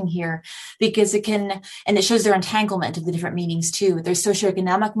interesting here, because it shows their entanglement of the different meanings too. There's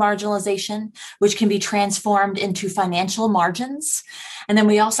socioeconomic marginalization, which can be transformed into financial margins. And then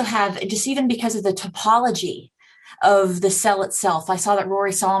we also have, just even because of the topology of the cell itself. I saw that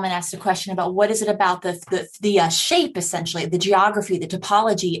Rory Solomon asked a question about what is it about the shape, essentially, the geography, the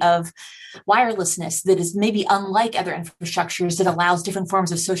topology of wirelessness that is maybe unlike other infrastructures that allows different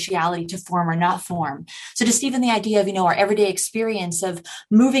forms of sociality to form or not form. So just even the idea of, our everyday experience of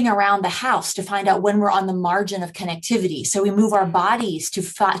moving around the house to find out when we're on the margin of connectivity. So we move our bodies to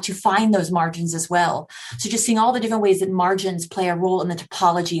find those margins as well. So just seeing all the different ways that margins play a role in the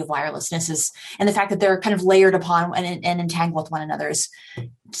topology of wirelessness and the fact that they're kind of layered upon and entangled with one another is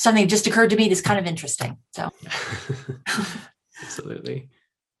something that just occurred to me that's kind of interesting. So absolutely.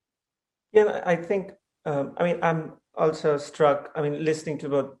 Yeah, I think, I'm also struck, listening to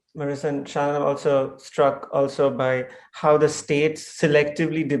both Marissa and Shannon, I'm also struck also by how the state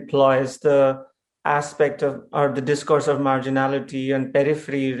selectively deploys the aspect of, or the discourse of marginality and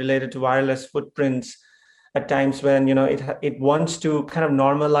periphery related to wireless footprints at times when, it wants to kind of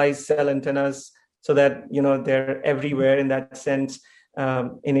normalize cell antennas so that, they're everywhere in that sense.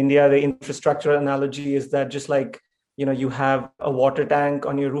 In India, the infrastructure analogy is that just like, you have a water tank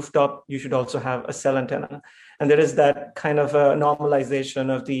on your rooftop, you should also have a cell antenna. And there is that kind of a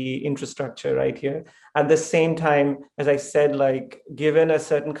normalization of the infrastructure right here. At the same time, as I said, like given a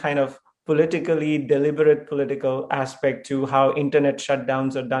certain kind of politically deliberate political aspect to how internet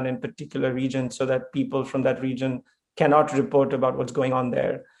shutdowns are done in particular regions so that people from that region cannot report about what's going on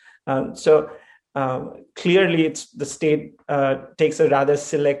there. Clearly, it's the state takes a rather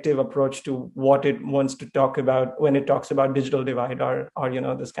selective approach to what it wants to talk about when it talks about digital divide or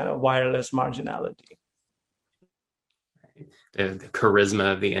this kind of wireless marginality. The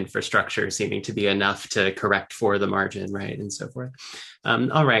charisma of the infrastructure seeming to be enough to correct for the margin, right, and so forth.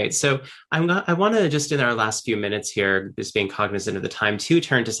 All right, so I want to just in our last few minutes here, just being cognizant of the time, to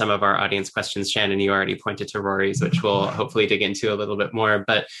turn to some of our audience questions. Shannon, you already pointed to Rory's, which we'll hopefully dig into a little bit more.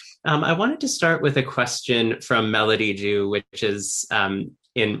 But I wanted to start with a question from Melody Jew, which is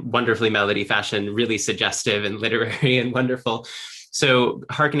in wonderfully Melody fashion, really suggestive and literary and wonderful. So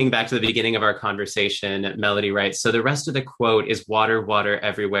hearkening back to the beginning of our conversation, Melody writes, so the rest of the quote is water, water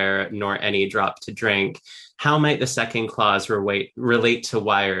everywhere, nor any drop to drink. How might the second clause relate to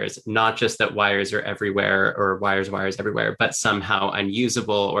wires? Not just that wires are everywhere or wires everywhere, but somehow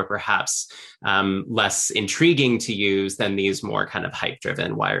unusable or perhaps less intriguing to use than these more kind of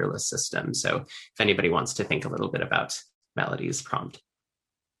hype-driven wireless systems. So if anybody wants to think a little bit about Melody's prompt.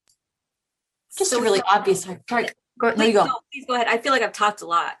 Just a really obvious, sorry. Please go ahead. I feel like I've talked a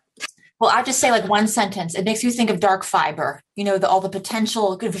lot. Well, I'll just say like one sentence. It makes me think of dark fiber, all the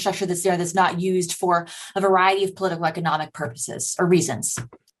potential infrastructure that's there that's not used for a variety of political economic purposes or reasons.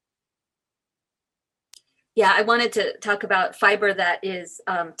 Yeah, I wanted to talk about fiber that is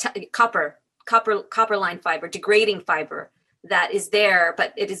copper line fiber, degrading fiber that is there,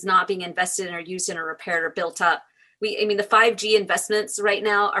 but it is not being invested in or used in or repaired or built up. The 5G investments right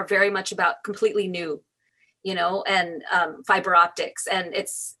now are very much about completely new, and fiber optics.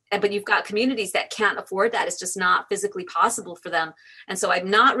 But you've got communities that can't afford that. It's just not physically possible for them. And so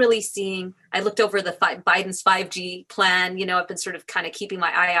I'm not really seeing, I looked over the Biden's 5G plan, I've been sort of kind of keeping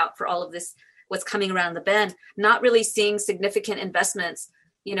my eye out for all of this, what's coming around the bend, not really seeing significant investments,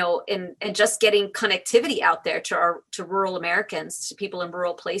 in just getting connectivity out there to rural Americans, to people in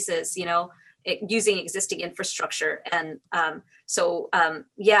rural places, using existing infrastructure. And I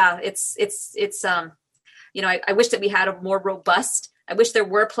wish that we had a more robust, I wish there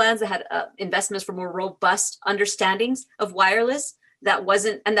were plans that had investments for more robust understandings of wireless that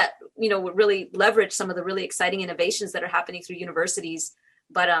wasn't, and that, would really leverage some of the really exciting innovations that are happening through universities.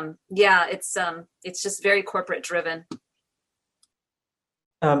 But it's just very corporate driven.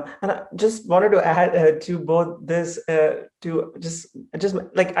 And I just wanted to add to both this, I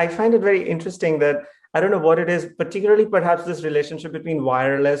find it very interesting that I don't know what it is, particularly perhaps this relationship between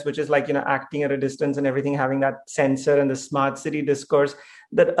wireless, which is acting at a distance and everything, having that sensor and the smart city discourse,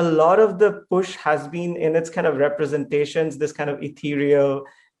 that a lot of the push has been in its kind of representations, this kind of ethereal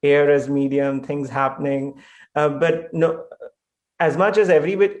air as medium, things happening. But no, as much as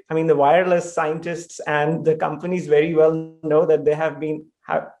the wireless scientists and the companies very well know that they have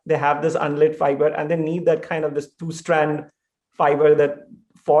this unlit fiber and they need that kind of this 2-strand fiber that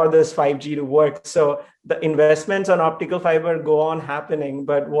for this 5G to work. So the investments on optical fiber go on happening,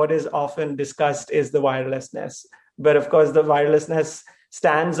 but what is often discussed is the wirelessness. But of course, the wirelessness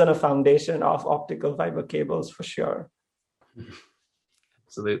stands on a foundation of optical fiber cables for sure.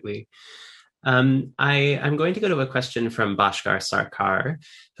 Absolutely. I'm going to go to a question from Bhaskar Sarkar,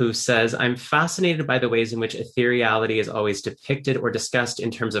 who says, I'm fascinated by the ways in which ethereality is always depicted or discussed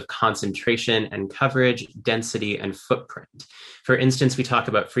in terms of concentration and coverage, density, and footprint. For instance, we talk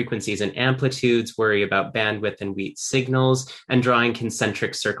about frequencies and amplitudes, worry about bandwidth and weak signals, and drawing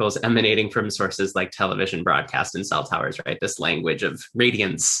concentric circles emanating from sources like television broadcast and cell towers, right? This language of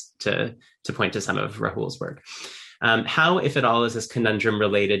radiance to point to some of Rahul's work. How, if at all, is this conundrum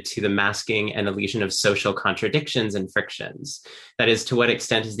related to the masking and elision of social contradictions and frictions? That is, to what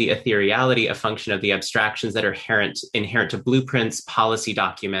extent is the ethereality a function of the abstractions that are inherent to blueprints, policy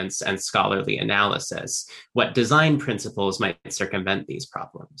documents, and scholarly analysis? What design principles might circumvent these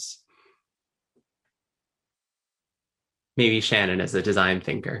problems? Maybe Shannon as a design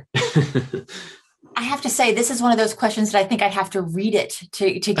thinker. I have to say, this is one of those questions that I think I'd have to read it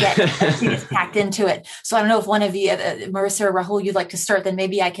to get packed into it. So I don't know if one of you, Marissa or Rahul, you'd like to start, then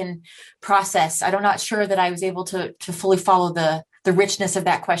maybe I can process. I'm not sure that I was able to fully follow the richness of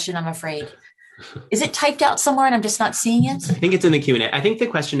that question, I'm afraid. Is it typed out somewhere and I'm just not seeing it? I think it's in the Q&A. I think the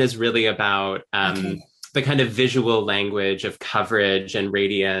question is really about the kind of visual language of coverage and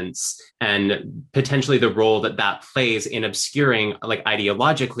radiance and potentially the role that plays in obscuring, like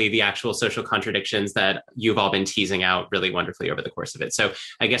ideologically, the actual social contradictions that you've all been teasing out really wonderfully over the course of it. So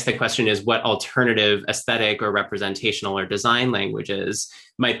I guess the question is what alternative aesthetic or representational or design languages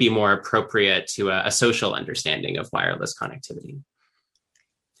might be more appropriate to a social understanding of wireless connectivity?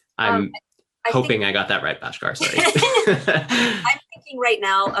 I'm hoping I got that right, Bhaskar, sorry. I'm thinking right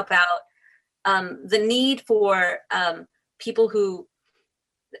now about the need for people who,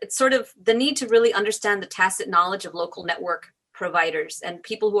 it's sort of the need to really understand the tacit knowledge of local network providers and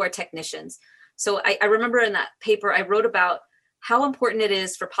people who are technicians. So I remember in that paper, I wrote about how important it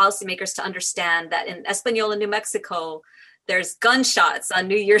is for policymakers to understand that in Espanola, New Mexico, there's gunshots on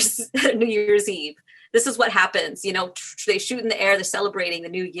New Year's Eve. This is what happens. They shoot in the air, they're celebrating the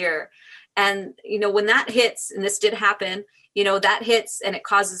new year. And, when that hits, and this did happen, that hits and it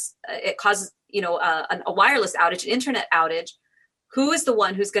causes a wireless outage, an internet outage. Who is the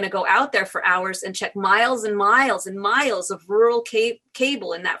one who's going to go out there for hours and check miles and miles and miles of rural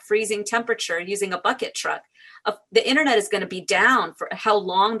cable in that freezing temperature using a bucket truck? The internet is going to be down for how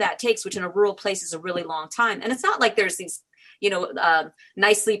long that takes, which in a rural place is a really long time. And it's not like there's these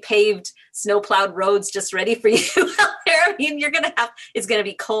nicely paved, snow-plowed roads just ready for you out there. I mean, it's going to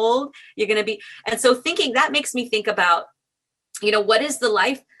be cold. And so that makes me think about, what is the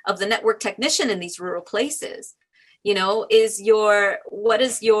life of the network technician in these rural places? What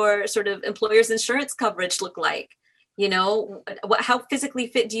does your sort of employer's insurance coverage look like? How physically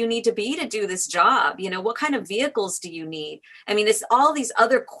fit do you need to be to do this job? What kind of vehicles do you need? I mean, it's all these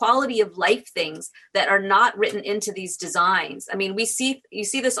other quality of life things that are not written into these designs. I mean, you see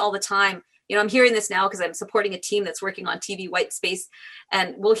this all the time. I'm hearing this now because I'm supporting a team that's working on TV white space,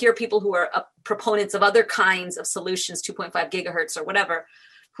 and we'll hear people who are proponents of other kinds of solutions, 2.5 gigahertz or whatever,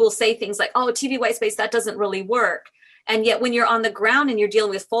 who will say things like, oh, TV white space, that doesn't really work. And yet when you're on the ground and you're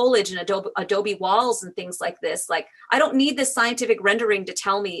dealing with foliage and adobe walls and things like this, like, I don't need this scientific rendering to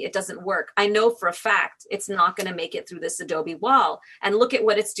tell me it doesn't work. I know for a fact it's not going to make it through this adobe wall. And look at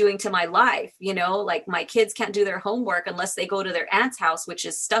what it's doing to my life. Like my kids can't do their homework unless they go to their aunt's house, which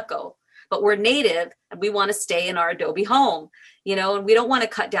is stucco. But we're native and we want to stay in our adobe home, and we don't want to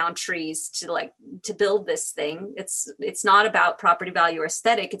cut down trees to build this thing. It's not about property value or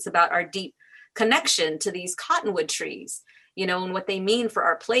aesthetic. It's about our deep connection to these cottonwood trees, and what they mean for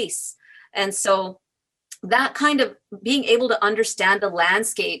our place. And so that kind of being able to understand the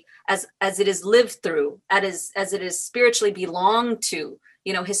landscape as it is lived through, as it is spiritually belonged to,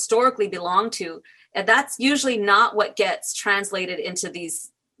 historically belonged to, and that's usually not what gets translated into these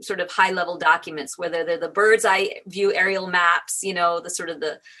sort of high level documents, whether they're the bird's eye view aerial maps, the sort of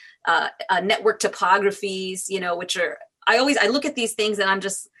the network topographies, which are, I look at these things and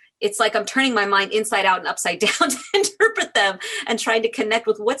it's like I'm turning my mind inside out and upside down to interpret them and trying to connect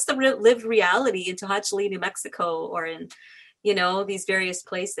with what's the lived reality in Tohatchali, New Mexico, or in, these various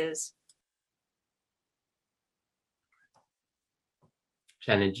places.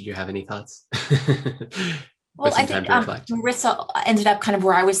 Shannon, did you have any thoughts? Well, I think Marissa ended up kind of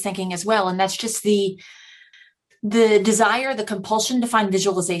where I was thinking as well. And that's just the the desire, the compulsion to find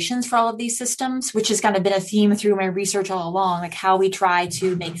visualizations for all of these systems, which has kind of been a theme through my research all along, like how we try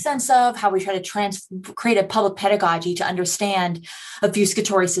to make sense of, how we try to create a public pedagogy to understand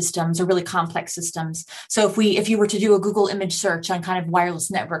obfuscatory systems or really complex systems. So if you were to do a Google image search on kind of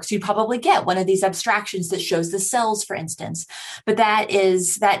wireless networks, you'd probably get one of these abstractions that shows the cells, for instance. But that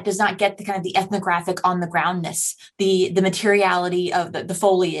does not get the kind of the ethnographic on the groundness, the materiality of the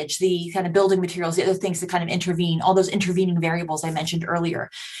foliage, the kind of building materials, the other things that kind of intervene, all those intervening variables I mentioned earlier.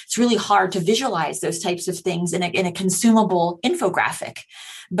 It's really hard to visualize those types of things in a consumable infographic.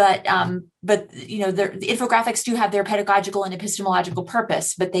 But the infographics do have their pedagogical and epistemological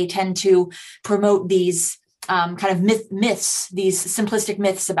purpose, but they tend to promote these kind of myths, these simplistic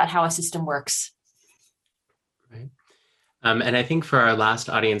myths about how a system works. Right. And I think for our last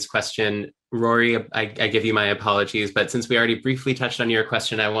audience question, Rory, I give you my apologies, but since we already briefly touched on your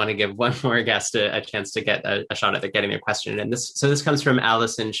question, I want to give one more guest a chance to get a shot at getting their question. And this comes from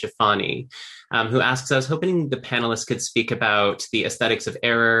Allison Shifani, who asks, I was hoping the panelists could speak about the aesthetics of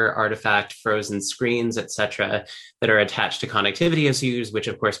error, artifact, frozen screens, etc., that are attached to connectivity issues, which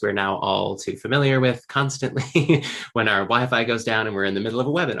of course we're now all too familiar with constantly when our Wi-Fi goes down and we're in the middle of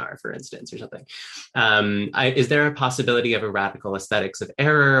a webinar, for instance, or something. Is there a possibility of a radical aesthetics of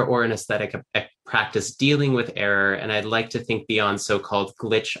error or an aesthetic practice dealing with error? And I'd like to think beyond so-called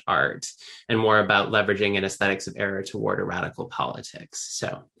glitch art and more about leveraging an aesthetics of error toward a radical politics.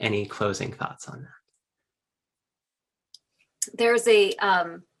 So any closing thoughts on that?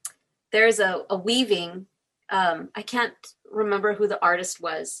 There's a weaving, I can't remember who the artist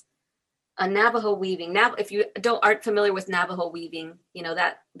was, a Navajo weaving. Now, if you aren't familiar with Navajo weaving,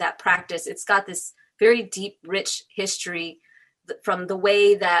 that practice, it's got this very deep, rich history from the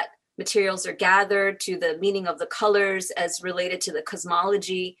way that materials are gathered to the meaning of the colors as related to the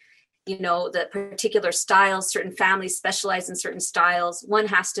cosmology, the particular styles. Certain families specialize in certain styles. One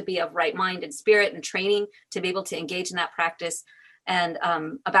has to be of right mind and spirit and training to be able to engage in that practice. And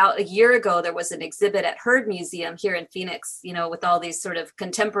about a year ago, there was an exhibit at Heard Museum here in Phoenix, with all these sort of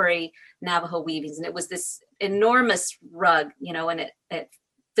contemporary Navajo weavings. And it was this enormous rug, and it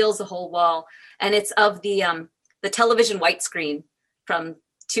fills the whole wall. And it's of the television white screen from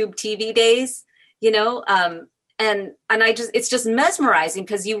tube TV days, and it's just mesmerizing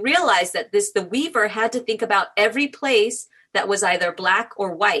because you realize that the weaver had to think about every place that was either black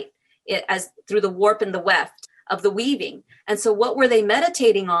or white as through the warp and the weft of the weaving. And so what were they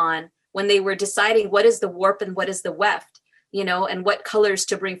meditating on when they were deciding what is the warp and what is the weft, and what colors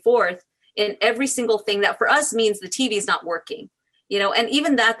to bring forth in every single thing that for us means the TV is not working. And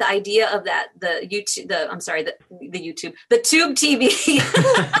even the idea of that, the tube TV,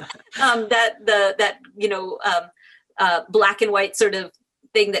 black and white sort of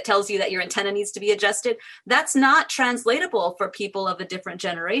thing that tells you that your antenna needs to be adjusted. That's not translatable for people of a different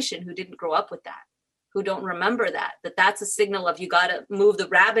generation who didn't grow up with that, who don't remember that's a signal of you got to move the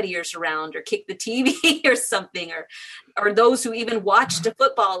rabbit ears around or kick the TV or something, or those who even watched a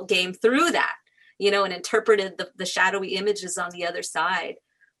football game through that. And interpreted the shadowy images on the other side.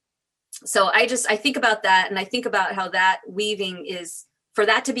 So I think about that, and I think about how that weaving is, for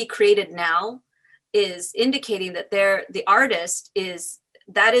that to be created now, is indicating that the artist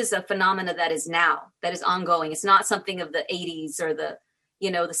that is a phenomena that is now, that is ongoing. It's not something of the 80s or the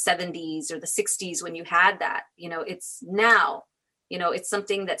 70s or the 60s when you had that. It's now. It's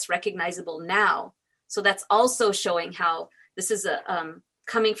something that's recognizable now. So that's also showing how this is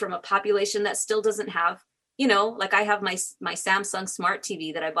coming from a population that still doesn't have, like I have my Samsung Smart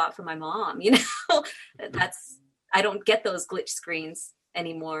TV that I bought for my mom, I don't get those glitch screens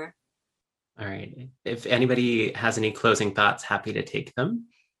anymore. All right. If anybody has any closing thoughts, happy to take them.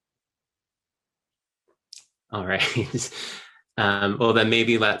 All right. Well, then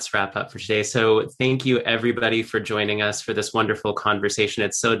maybe let's wrap up for today. So thank you, everybody, for joining us for this wonderful conversation.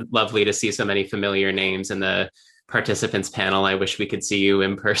 It's so lovely to see so many familiar names in the participants panel. I wish we could see you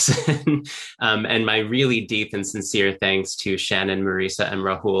in person. And my really deep and sincere thanks to Shannon, Marisa, and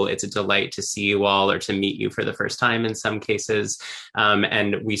Rahul. It's a delight to see you all, or to meet you for the first time in some cases.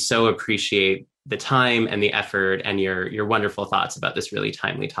 And we so appreciate the time and the effort and your wonderful thoughts about this really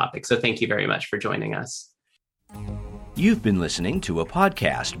timely topic. So thank you very much for joining us. You've been listening to a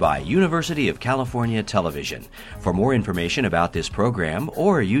podcast by University of California Television. For more information about this program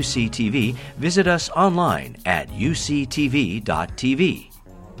or UCTV, visit us online at uctv.tv.